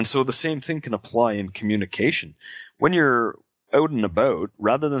 And so the same thing can apply in communication. When you're out and about,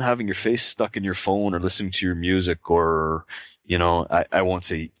 rather than having your face stuck in your phone or listening to your music or, I won't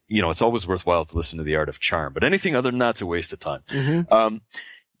say, it's always worthwhile to listen to The Art of Charm, but anything other than that's a waste of time. Mm-hmm.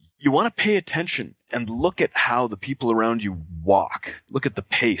 You want to pay attention and look at how the people around you walk. Look at the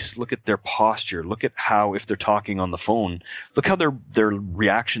pace. Look at their posture. Look at how, if they're talking on the phone, look how their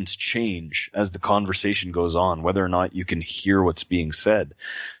reactions change as the conversation goes on, whether or not you can hear what's being said.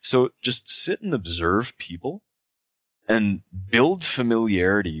 So just sit and observe people and build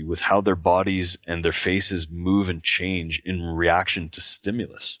familiarity with how their bodies and their faces move and change in reaction to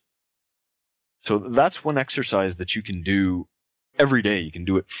stimulus. So that's one exercise that you can do every day. You can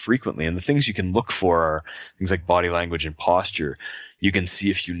do it frequently. And the things you can look for are things like body language and posture. You can see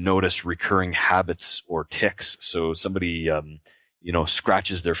if you notice recurring habits or tics. So somebody,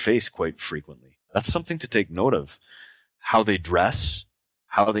 scratches their face quite frequently. That's something to take note of. How they dress,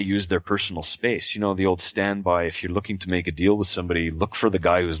 how they use their personal space. The old standby, if you're looking to make a deal with somebody, look for the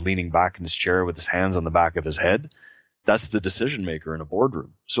guy who's leaning back in his chair with his hands on the back of his head. That's the decision maker in a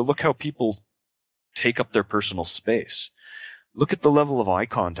boardroom. So look how people take up their personal space. Look at the level of eye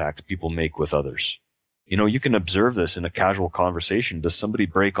contact people make with others. You can observe this in a casual conversation. Does somebody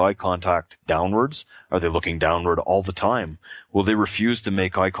break eye contact downwards? Are they looking downward all the time? Will they refuse to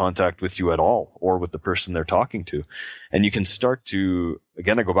make eye contact with you at all or with the person they're talking to? And you can start to,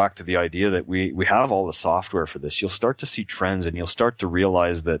 again, I go back to the idea that we have all the software for this. You'll start to see trends and you'll start to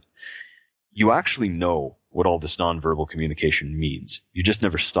realize that you actually know what all this nonverbal communication means. You just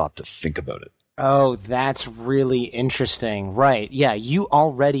never stop to think about it. Oh, that's really interesting. Right. Yeah, you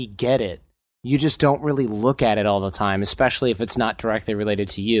already get it. You just don't really look at it all the time, especially if it's not directly related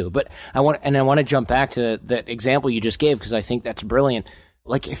to you. But I want to jump back to that example you just gave because I think that's brilliant.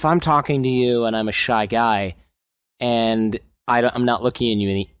 Like if I'm talking to you and I'm a shy guy and I'm not looking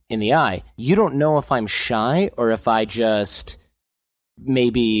you in the eye, you don't know if I'm shy or if I just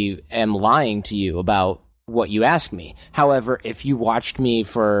maybe am lying to you about what you asked me. However, if you watched me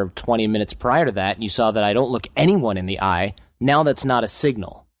for 20 minutes prior to that and you saw that I don't look anyone in the eye, now that's not a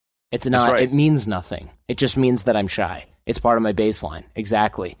signal. It's not. Right. It means nothing. It just means that I'm shy. It's part of my baseline.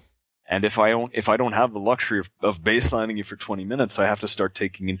 Exactly. And if I don't have the luxury of baselining you for 20 minutes, I have to start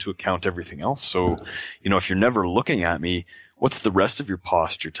taking into account everything else. So, if you're never looking at me, what's the rest of your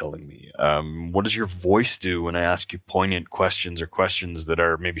posture telling me? What does your voice do when I ask you poignant questions or questions that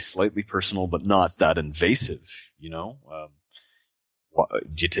are maybe slightly personal but not that invasive? Do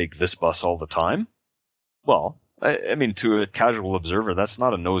you take this bus all the time? Well, I mean, to a casual observer, that's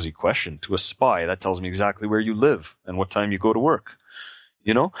not a nosy question. To a spy, that tells me exactly where you live and what time you go to work.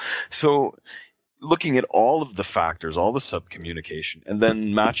 So looking at all of the factors, all the subcommunication, and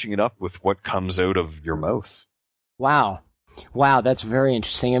then matching it up with what comes out of your mouth. Wow, that's very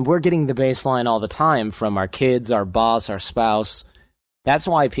interesting. And we're getting the baseline all the time from our kids, our boss, our spouse. That's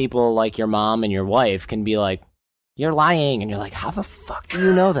why people like your mom and your wife can be like, you're lying. And you're like, how the fuck do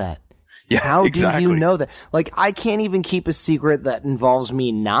you know that? Yeah, how exactly. do you know that? Like, I can't even keep a secret that involves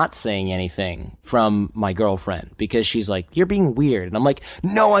me not saying anything from my girlfriend because she's like, you're being weird. And I'm like,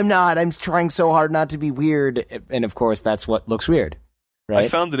 no, I'm not. I'm trying so hard not to be weird. And of course, that's what looks weird. Right? I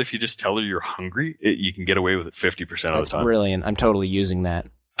found that if you just tell her you're hungry, you can get away with it 50% of the time. That's brilliant. I'm totally using that.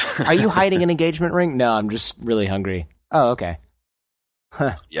 Are you hiding an engagement ring? No, I'm just really hungry. Oh, okay.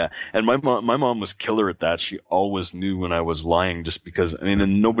 Huh. Yeah, and my mom was killer at that. She always knew when I was lying, just because. I mean,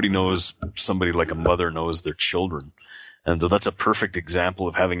 and nobody knows somebody like a mother knows their children, and so that's a perfect example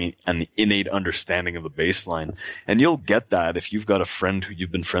of having an innate understanding of the baseline. And you'll get that if you've got a friend who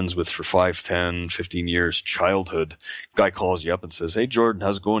you've been friends with for 5, 10, 15 years, childhood. Guy calls you up and says, "Hey, Jordan,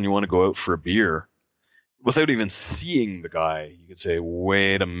 how's it going? You want to go out for a beer?" Without even seeing the guy, you could say,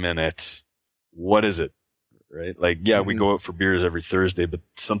 "Wait a minute, what is it?" Right? Like, yeah, we go out for beers every Thursday, but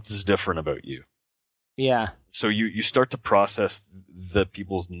something's different about you. Yeah. So you start to process the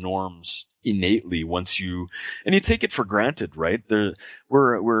people's norms innately and you take it for granted, right?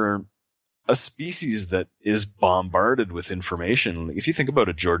 We're a species that is bombarded with information. If you think about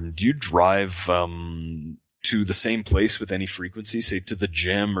it, Jordan, do you drive, to the same place with any frequency, say to the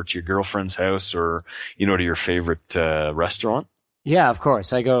gym or to your girlfriend's house or, to your favorite, restaurant? Yeah, of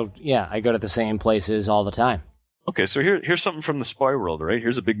course. I go to the same places all the time. Okay, so here's something from the spy world, right?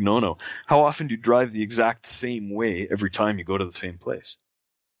 Here's a big no-no. How often do you drive the exact same way every time you go to the same place?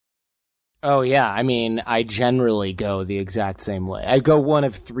 Oh, yeah. I mean, I generally go the exact same way. I go one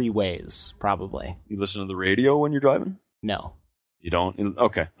of 3 ways, probably. You listen to the radio when you're driving? No. You don't?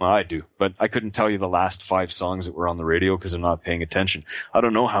 Okay, well, I do. But I couldn't tell you the last 5 songs that were on the radio because I'm not paying attention. I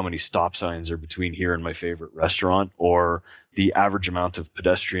don't know how many stop signs are between here and my favorite restaurant or the average amount of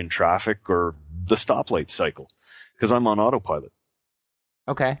pedestrian traffic or the stoplight cycle because I'm on autopilot.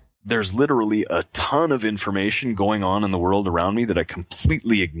 Okay. There's literally a ton of information going on in the world around me that I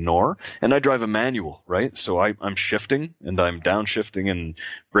completely ignore. And I drive a manual, right? So I'm shifting and I'm downshifting and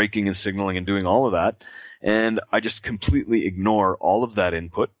braking and signaling and doing all of that. And I just completely ignore all of that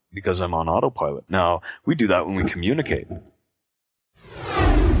input because I'm on autopilot. Now, we do that when we communicate.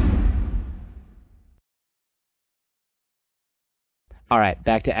 All right,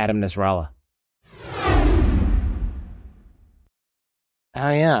 back to Adam Nesrallah. Oh,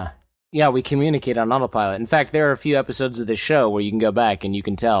 yeah. Yeah, we communicate on autopilot. In fact, there are a few episodes of this show where you can go back and you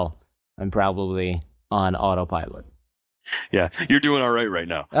can tell I'm probably on autopilot. Yeah, you're doing all right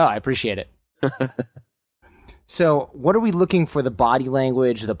now. Oh, I appreciate it. So, what are we looking for? The body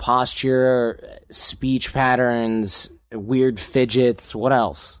language, the posture, speech patterns, weird fidgets, what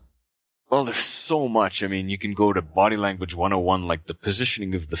else? Well, there's so much. I mean, you can go to Body Language 101, like the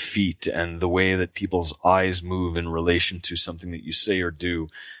positioning of the feet and the way that people's eyes move in relation to something that you say or do.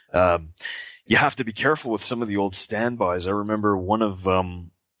 You have to be careful with some of the old standbys. I remember one of,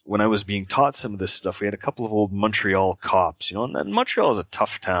 when I was being taught some of this stuff, we had a couple of old Montreal cops, and Montreal is a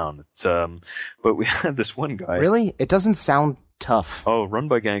tough town. It's, but we had this one guy. Really? It doesn't sound tough. Oh, run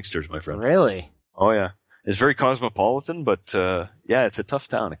by gangsters, my friend. Really? Oh, yeah. It's very cosmopolitan, but yeah, it's a tough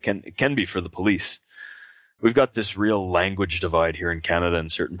town. It can be for the police. We've got this real language divide here in Canada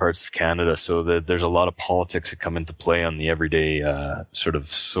and certain parts of Canada, so that there's a lot of politics that come into play on the everyday sort of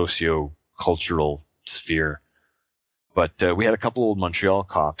socio-cultural sphere. But we had a couple old Montreal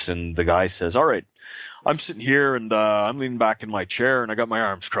cops, and the guy says, "All right, I'm sitting here and I'm leaning back in my chair and I got my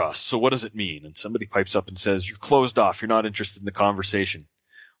arms crossed. So what does it mean?" And somebody pipes up and says, "You're closed off. You're not interested in the conversation."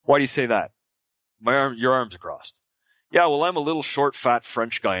 "Why do you say that?" Your arms are crossed." "Yeah, well, I'm a little short, fat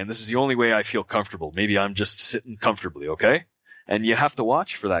French guy, and this is the only way I feel comfortable. Maybe I'm just sitting comfortably, okay?" And you have to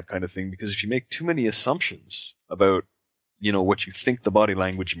watch for that kind of thing, because if you make too many assumptions about, what you think the body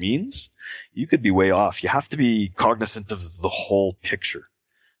language means, you could be way off. You have to be cognizant of the whole picture.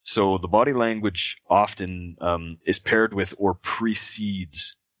 So the body language often is paired with or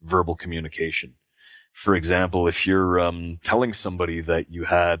precedes verbal communication. For example, if you're telling somebody that you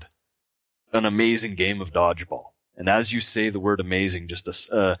had an amazing game of dodgeball, and as you say the word amazing, just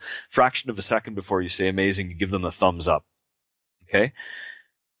a fraction of a second before you say amazing, you give them a thumbs up. Okay?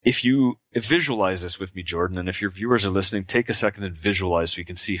 If you visualize this with me, Jordan, and if your viewers are listening, take a second and visualize so you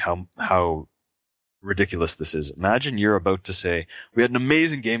can see how ridiculous this is. Imagine you're about to say, we had an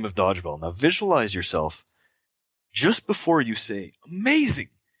amazing game of dodgeball. Now visualize yourself just before you say amazing.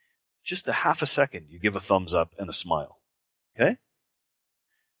 Just a half a second, you give a thumbs up and a smile. Okay?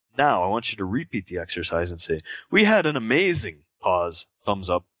 Now I want you to repeat the exercise and say, we had an amazing, pause, thumbs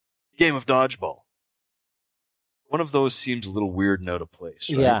up, game of dodgeball. One of those seems a little weird and out of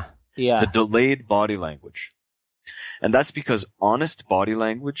place, right? Yeah. The delayed body language. And that's because honest body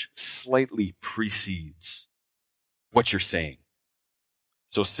language slightly precedes what you're saying.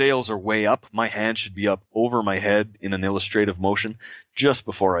 So sales are way up. My hand should be up over my head in an illustrative motion just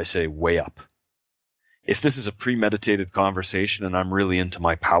before I say way up. If this is a premeditated conversation and I'm really into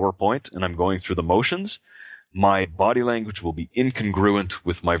my PowerPoint and I'm going through the motions, my body language will be incongruent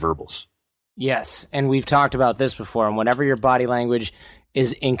with my verbals. Yes, and we've talked about this before, and whenever your body language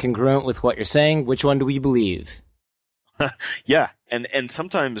is incongruent with what you're saying, which one do we believe? Yeah, and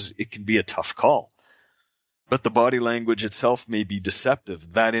sometimes it can be a tough call. But the body language itself may be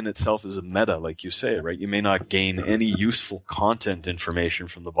deceptive. That in itself is a meta, like you say, right? You may not gain any useful content information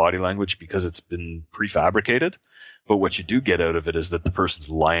from the body language because it's been prefabricated. But what you do get out of it is that the person's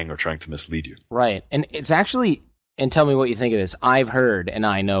lying or trying to mislead you. Right. And it's actually, and tell me what you think of this, I've heard, and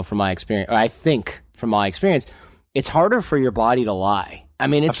I know from my experience, or I think from my experience, it's harder for your body to lie. I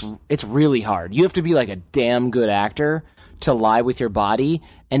mean, it's really hard. You have to be like a damn good actor to lie with your body.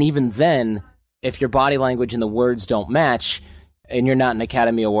 And even then, if your body language and the words don't match and you're not an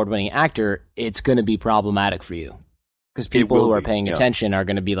Academy Award-winning actor, it's going to be problematic for you. Because people who are paying attention are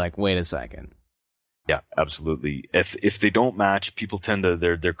going to be like, wait a second. Yeah, absolutely. If they don't match, people tend to,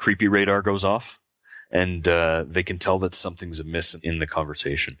 their creepy radar goes off. And they can tell that something's amiss in the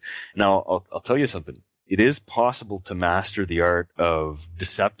conversation. Now, I'll tell you something. It is possible to master the art of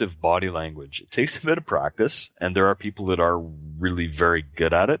deceptive body language. It takes a bit of practice, and there are people that are really very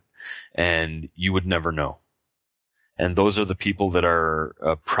good at it, and you would never know. And those are the people that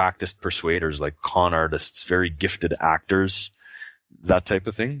are practiced persuaders, like con artists, very gifted actors, that type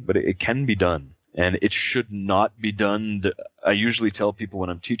of thing. But it can be done, and it should not be done. I usually tell people when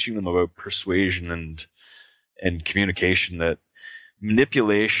I'm teaching them about persuasion and communication that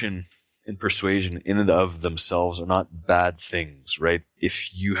manipulation and persuasion in and of themselves are not bad things, right?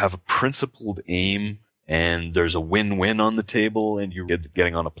 If you have a principled aim and there's a win-win on the table and you're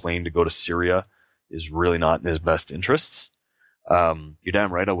getting on a plane to go to Syria is really not in his best interests, you're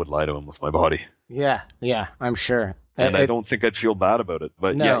damn right I would lie to him with my body. Yeah, I'm sure. And I don't think I'd feel bad about it.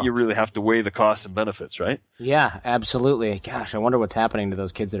 But yeah, you really have to weigh the costs and benefits, right? Yeah, absolutely. Gosh, I wonder what's happening to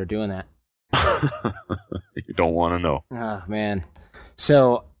those kids that are doing that. You don't want to know. Oh, man.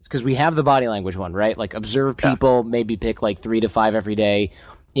 So, because we have the body language one, right? Like observe people, maybe pick like 3 to 5 every day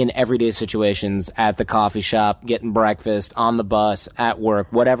in everyday situations, at the coffee shop, getting breakfast, on the bus, at work,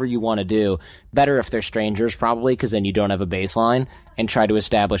 whatever you want to do. Better if they're strangers probably, because then you don't have a baseline, and try to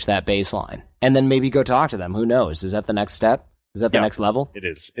establish that baseline. And then maybe go talk to them. Who knows? Is that the next step? Is that the next level? It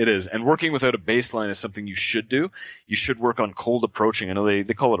is. And working without a baseline is something you should do. You should work on cold approaching. I know they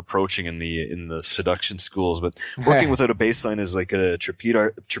call it approaching in the seduction schools, but working without a baseline is like a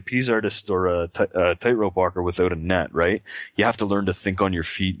trapeze artist or a tightrope walker without a net, right? You have to learn to think on your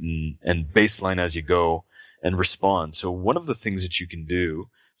feet and baseline as you go and respond. So one of the things that you can do,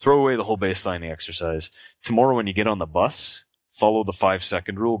 throw away the whole baselining exercise. Tomorrow when you get on the bus, follow the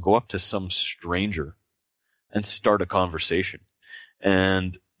 5-second rule, go up to some stranger and start a conversation.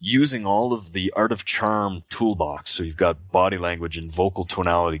 And using all of the art of charm toolbox, so you've got body language and vocal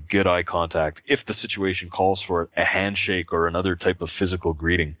tonality, good eye contact, if the situation calls for it, a handshake or another type of physical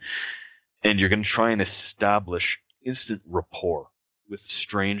greeting. And you're going to try and establish instant rapport with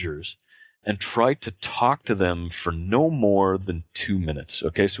strangers and try to talk to them for no more than 2 minutes.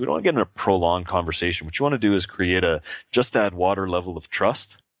 Okay, so we don't want to get in a prolonged conversation. What you want to do is create a just add water level of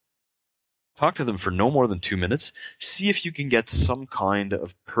trust. Talk to them for no more than 2 minutes. See if you can get some kind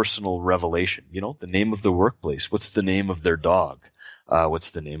of personal revelation. You know, the name of the workplace. What's the name of their dog?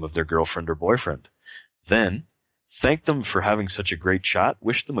 What's the name of their girlfriend or boyfriend? Then thank them for having such a great chat.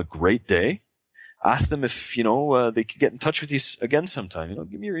 Wish them a great day. Ask them if, they could get in touch with you again sometime.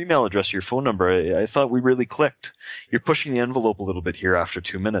 Give me your email address, your phone number. I thought we really clicked. You're pushing the envelope a little bit here after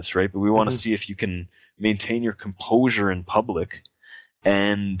 2 minutes, right? But we want to see if you can maintain your composure in public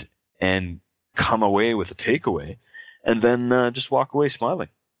and come away with a takeaway, and then just walk away smiling.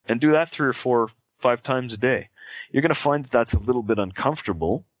 And do that 3 or 4, 5 times a day. You're going to find that that's a little bit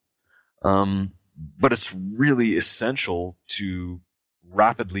uncomfortable, but it's really essential to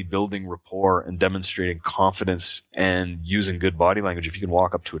rapidly building rapport and demonstrating confidence and using good body language. If you can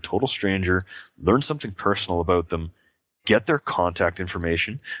walk up to a total stranger, learn something personal about them, get their contact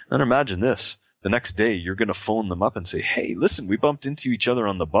information, and imagine this. The next day, you're going to phone them up and say, hey, listen, we bumped into each other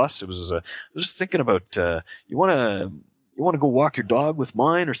on the bus. I was just thinking about, you want to go walk your dog with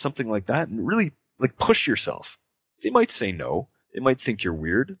mine or something like that, and really push yourself. They might say no. They might think you're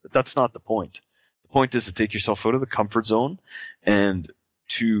weird, but that's not the point. The point is to take yourself out of the comfort zone and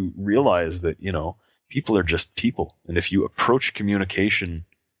to realize that, people are just people. And if you approach communication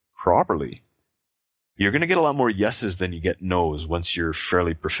properly, you're going to get a lot more yeses than you get nos once you're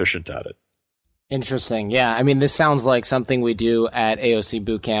fairly proficient at it. Interesting. Yeah. I mean, this sounds like something we do at AOC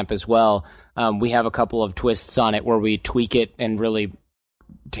Bootcamp as well. We have a couple of twists on it where we tweak it and really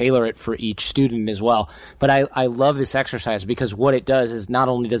tailor it for each student as well. But I love this exercise because what it does is not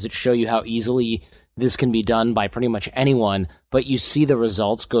only does it show you how easily this can be done by pretty much anyone, but you see the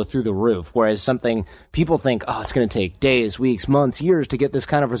results go through the roof. Whereas something people think, it's going to take days, weeks, months, years to get this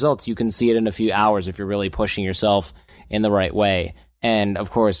kind of results. You can see it in a few hours if you're really pushing yourself in the right way. And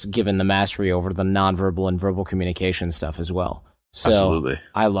of course, given the mastery over the nonverbal and verbal communication stuff as well. So absolutely.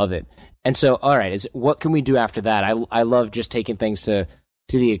 I love it. And so, all right, what can we do after that? I love just taking things to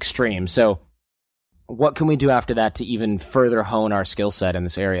the extreme. So what can we do after that to even further hone our skill set in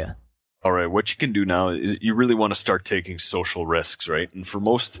this area? All right, what you can do now is you really want to start taking social risks, right? And for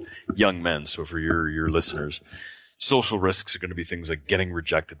most young men, so for your listeners, social risks are going to be things like getting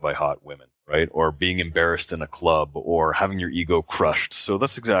rejected by hot women, right? Or being embarrassed in a club or having your ego crushed. So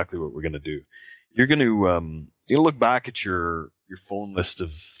that's exactly what we're going to do. You're going to you'll look back at your phone list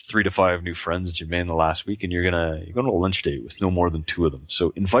of 3 to 5 new friends that you've made in the last week, and you're going to a lunch date with no more than 2 of them.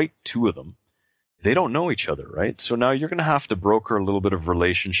 So invite 2 of them. They don't know each other, right? So now you're going to have to broker a little bit of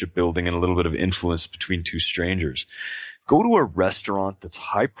relationship building and a little bit of influence between 2 strangers. Go to a restaurant that's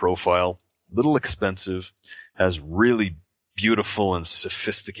high profile, little expensive, has really beautiful and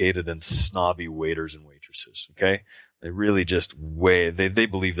sophisticated and snobby waiters and waitresses, okay? They really just they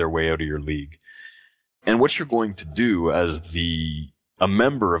believe they're way out of your league. And what you're going to do as a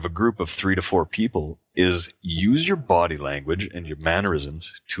member of a group of 3 to 4 people is use your body language and your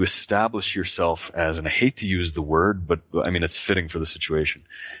mannerisms to establish yourself as, and I hate to use the word, but I mean, it's fitting for the situation,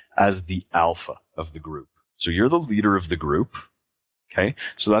 as the alpha of the group. So you're the leader of the group. Okay.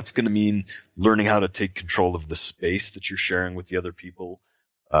 So that's going to mean learning how to take control of the space that you're sharing with the other people,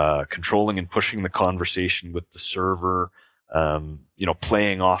 controlling and pushing the conversation with the server,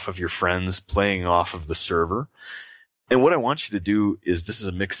 playing off of your friends, playing off of the server. And what I want you to do is, this is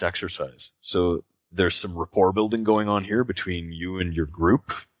a mixed exercise. So there's some rapport building going on here between you and your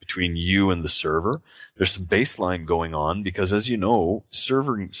group, between you and the server. There's some baseline going on because, as you know,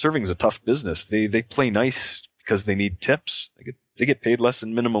 serving is a tough business. They play nice because they need tips. They get paid less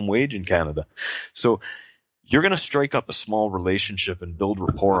than minimum wage in Canada. So you're going to strike up a small relationship and build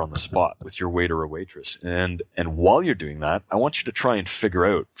rapport on the spot with your waiter or waitress. And while you're doing that, I want you to try and figure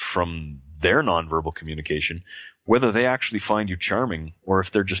out from their nonverbal communication whether they actually find you charming or if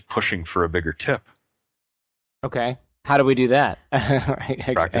they're just pushing for a bigger tip. Okay. How do we do that?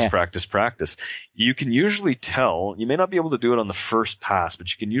 Practice. You can usually tell, you may not be able to do it on the first pass,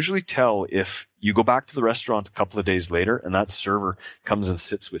 but you can usually tell if you go back to the restaurant a couple of days later and that server comes and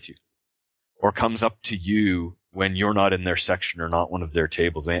sits with you or comes up to you when you're not in their section or not one of their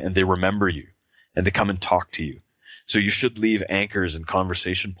tables, and they remember you and they come and talk to you. So you should leave anchors and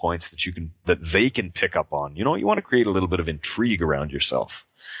conversation points that they can pick up on. You want to create a little bit of intrigue around yourself.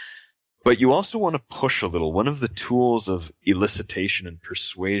 But you also want to push a little. One of the tools of elicitation and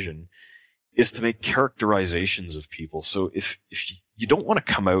persuasion is to make characterizations of people. So if you don't want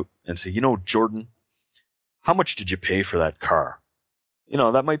to come out and say, Jordan, how much did you pay for that car?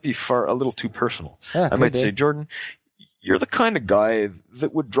 That might be a little too personal. Yeah, I might say, Jordan, you're the kind of guy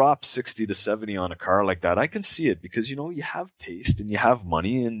that would drop 60 to 70 on a car like that. I can see it because, you have taste and you have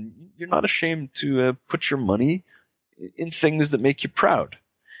money and you're not ashamed to put your money in things that make you proud.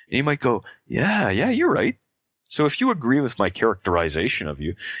 And you might go, yeah, you're right. So if you agree with my characterization of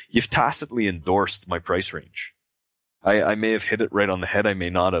you, you've tacitly endorsed my price range. I may have hit it right on the head. I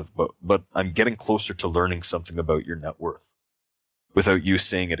may not have, but I'm getting closer to learning something about your net worth. without you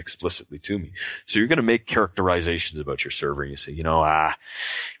saying it explicitly to me. So you're going to make characterizations about your server. You say,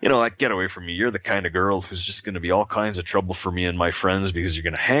 like, get away from me. You're the kind of girl who's just going to be all kinds of trouble for me and my friends because you're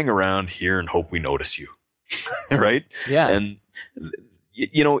going to hang around here and hope we notice you. Right? Yeah. And,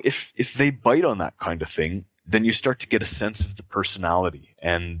 if they bite on that kind of thing, then you start to get a sense of the personality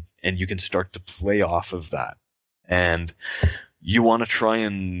and you can start to play off of that. And you want to try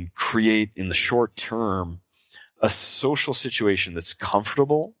and create in the short term a social situation that's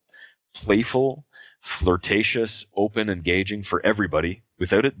comfortable, playful, flirtatious, open, engaging for everybody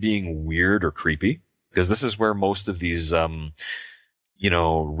without it being weird or creepy. Because this is where most of these,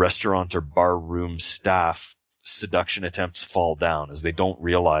 restaurant or bar room staff seduction attempts fall down, as they don't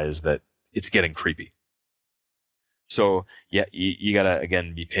realize that it's getting creepy. So yeah, you gotta,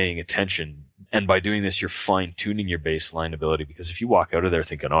 again, be paying attention. And by doing this, you're fine tuning your baseline ability, because if you walk out of there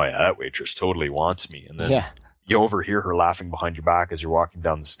thinking, oh yeah, that waitress totally wants me, and then you overhear her laughing behind your back as you're walking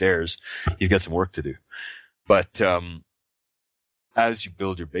down the stairs, you've got some work to do. But as you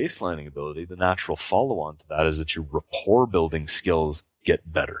build your baselining ability, the natural follow-on to that is that your rapport building skills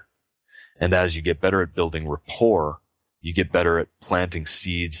get better. And as you get better at building rapport, you get better at planting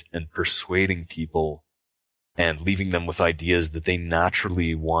seeds and persuading people and leaving them with ideas that they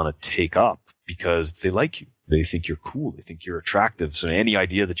naturally want to take up because they like you. They think you're cool. They think you're attractive. So any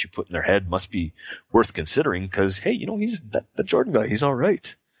idea that you put in their head must be worth considering because, hey, he's that Jordan guy. He's all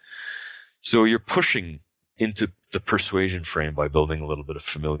right. So you're pushing into the persuasion frame by building a little bit of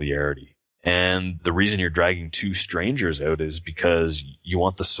familiarity. And the reason you're dragging two strangers out is because you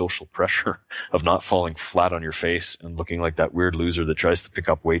want the social pressure of not falling flat on your face and looking like that weird loser that tries to pick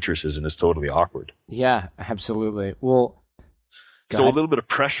up waitresses and is totally awkward. Yeah, absolutely. Well, so a little bit of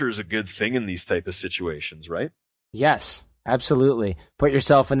pressure is a good thing in these type of situations, right? Yes, absolutely. Put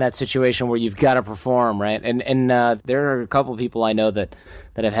yourself in that situation where you've got to perform, right? And there are a couple of people I know that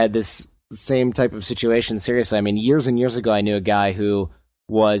have had this same type of situation. Seriously, I mean, years and years ago, I knew a guy who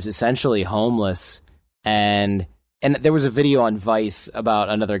was essentially homeless, and there was a video on Vice about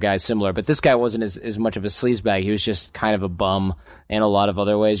another guy similar, but this guy wasn't as much of a sleazebag. He was just kind of a bum in a lot of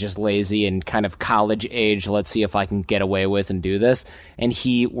other ways, just lazy and kind of college age. Let's see if I can get away with and do this. And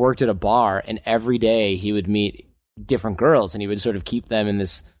he worked at a bar, and every day he would meet different girls, and he would sort of keep them in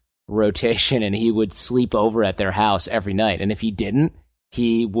this rotation, and he would sleep over at their house every night. And if he didn't,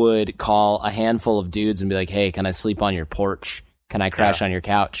 he would call a handful of dudes and be like, hey, can I sleep on your porch? Can I crash on your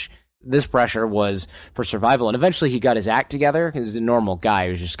couch? This pressure was for survival. And eventually he got his act together. He was a normal guy.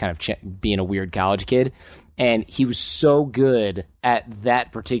 He was just kind of being a weird college kid. And he was so good at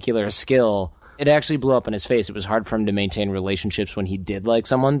that particular skill, it actually blew up in his face. It was hard for him to maintain relationships when he did like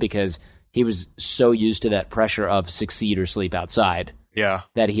someone because he was so used to that pressure of succeed or sleep outside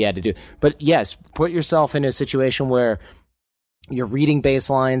that he had to do. But yes, put yourself in a situation where you're reading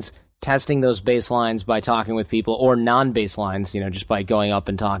baselines, testing those baselines by talking with people, or non-baselines, just by going up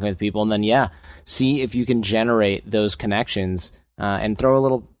and talking with people, and then see if you can generate those connections and throw a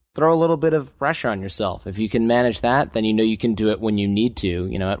little bit of pressure on yourself. If you can manage that, then you can do it when you need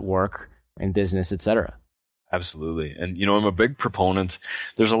to, at work and business, etc. Absolutely. And I'm a big proponent.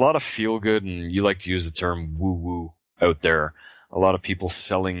 There's a lot of feel good, and you like to use the term woo woo out there. A lot of people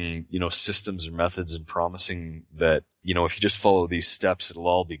selling, systems or methods and promising that, if you just follow these steps, it'll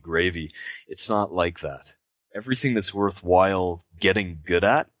all be gravy. It's not like that. Everything that's worthwhile getting good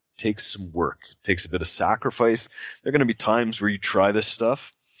at takes some work, takes a bit of sacrifice. There are going to be times where you try this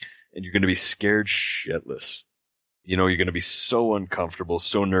stuff and you're going to be scared shitless. You're going to be so uncomfortable,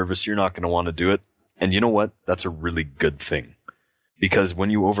 so nervous, you're not going to want to do it. And you know what? That's a really good thing. Because when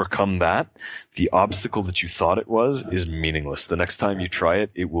you overcome that, the obstacle that you thought it was is meaningless. The next time you try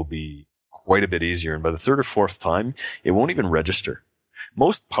it, it will be quite a bit easier. And by the third or fourth time, it won't even register.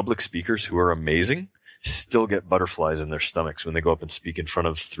 Most public speakers who are amazing still get butterflies in their stomachs when they go up and speak in front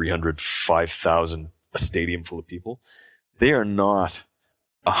of 300, 5,000, a stadium full of people. They are not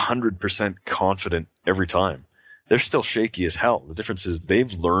 100% confident every time. They're still shaky as hell. The difference is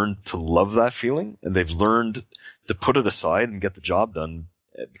they've learned to love that feeling, and they've learned to put it aside and get the job done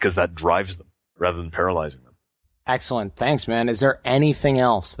because that drives them rather than paralyzing them. Excellent. Thanks, man. Is there anything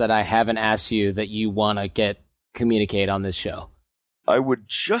else that I haven't asked you that you want to communicate on this show? I would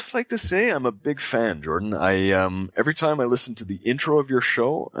just like to say I'm a big fan, Jordan. Every time I listen to the intro of your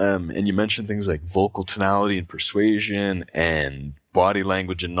show, and you mention things like vocal tonality and persuasion and body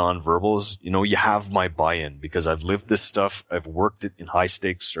language and nonverbals, you have my buy-in because I've lived this stuff. I've worked it in high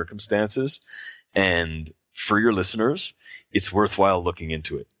stakes circumstances, and for your listeners, it's worthwhile looking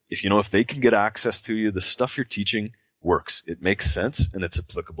into it. If they can get access to you, the stuff you're teaching works. It makes sense and it's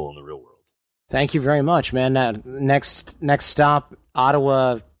applicable in the real world. Thank you very much, man. Next stop,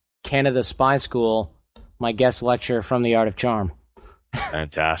 Ottawa, Canada Spy School, my guest lecture from The Art of Charm.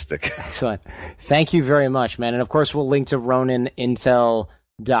 Fantastic. Excellent. Thank you very much, man. And of course, we'll link to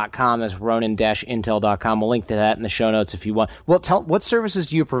RoninIntel.com. That's Ronin-Intel.com. We'll link to that in the show notes if you want. Well, what services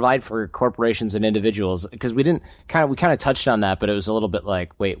do you provide for corporations and individuals? Because we kind of touched on that, but it was a little bit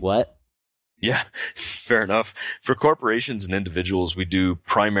like, wait, what? Yeah, fair enough. For corporations and individuals, we do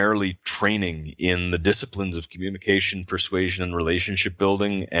primarily training in the disciplines of communication, persuasion, and relationship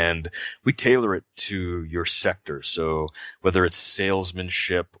building, and we tailor it to your sector. So whether it's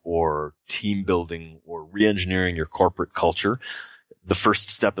salesmanship or team building or re-engineering your corporate culture, the first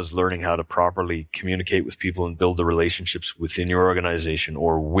step is learning how to properly communicate with people and build the relationships within your organization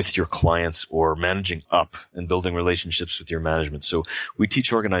or with your clients, or managing up and building relationships with your management. So we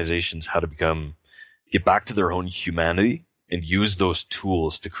teach organizations how to get back to their own humanity and use those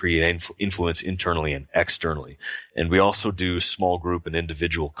tools to create influence internally and externally. And we also do small group and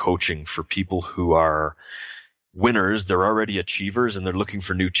individual coaching for people who are winners. They're already achievers and they're looking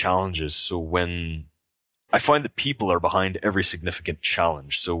for new challenges. So when I find that people are behind every significant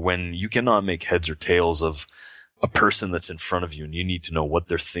challenge. So when you cannot make heads or tails of a person that's in front of you and you need to know what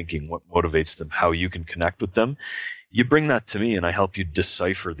they're thinking, what motivates them, how you can connect with them, you bring that to me and I help you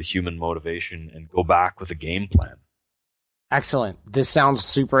decipher the human motivation and go back with a game plan. Excellent. This sounds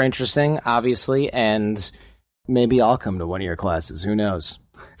super interesting, obviously, and maybe I'll come to one of your classes. Who knows?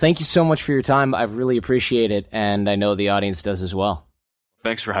 Thank you so much for your time. I really appreciate it, and I know the audience does as well.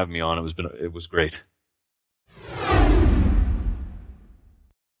 Thanks for having me on. It was great.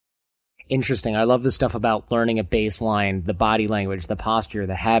 Interesting. I love the stuff about learning a baseline, the body language, the posture,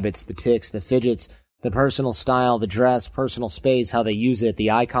 the habits, the tics, the fidgets, the personal style, the dress, personal space, how they use it,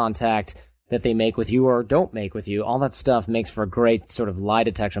 the eye contact that they make with you or don't make with you. All that stuff makes for great sort of lie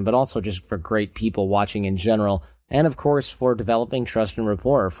detection, but also just for great people watching in general. And of course, for developing trust and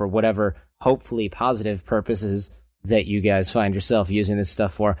rapport for whatever hopefully positive purposes that you guys find yourself using this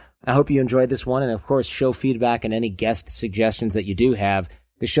stuff for. I hope you enjoyed this one. And of course, show feedback and any guest suggestions that you do have.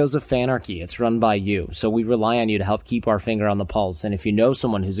 The show's a fanarchy. It's run by you. So we rely on you to help keep our finger on the pulse. And if you know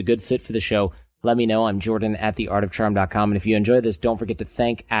someone who's a good fit for the show, let me know. I'm Jordan at theartofcharm.com. And if you enjoy this, don't forget to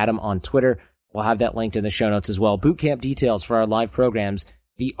thank Adam on Twitter. We'll have that linked in the show notes as well. Bootcamp details for our live programs,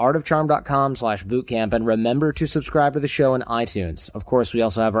 theartofcharm.com/bootcamp. And remember to subscribe to the show in iTunes. Of course, we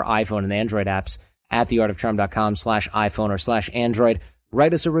also have our iPhone and Android apps at theartofcharm.com/iPhone or /Android.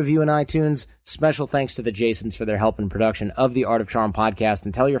 Write us a review in iTunes. Special thanks to the Jasons for their help in production of the Art of Charm podcast.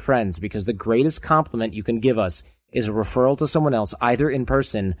 And tell your friends, because the greatest compliment you can give us is a referral to someone else, either in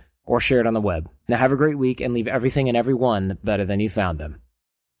person or shared on the web. Now have a great week and leave everything and everyone better than you found them.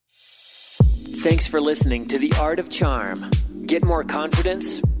 Thanks for listening to The Art of Charm. Get more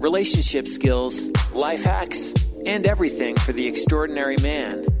confidence, relationship skills, life hacks, and everything for the extraordinary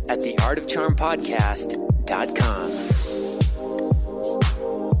man at theartofcharmpodcast.com.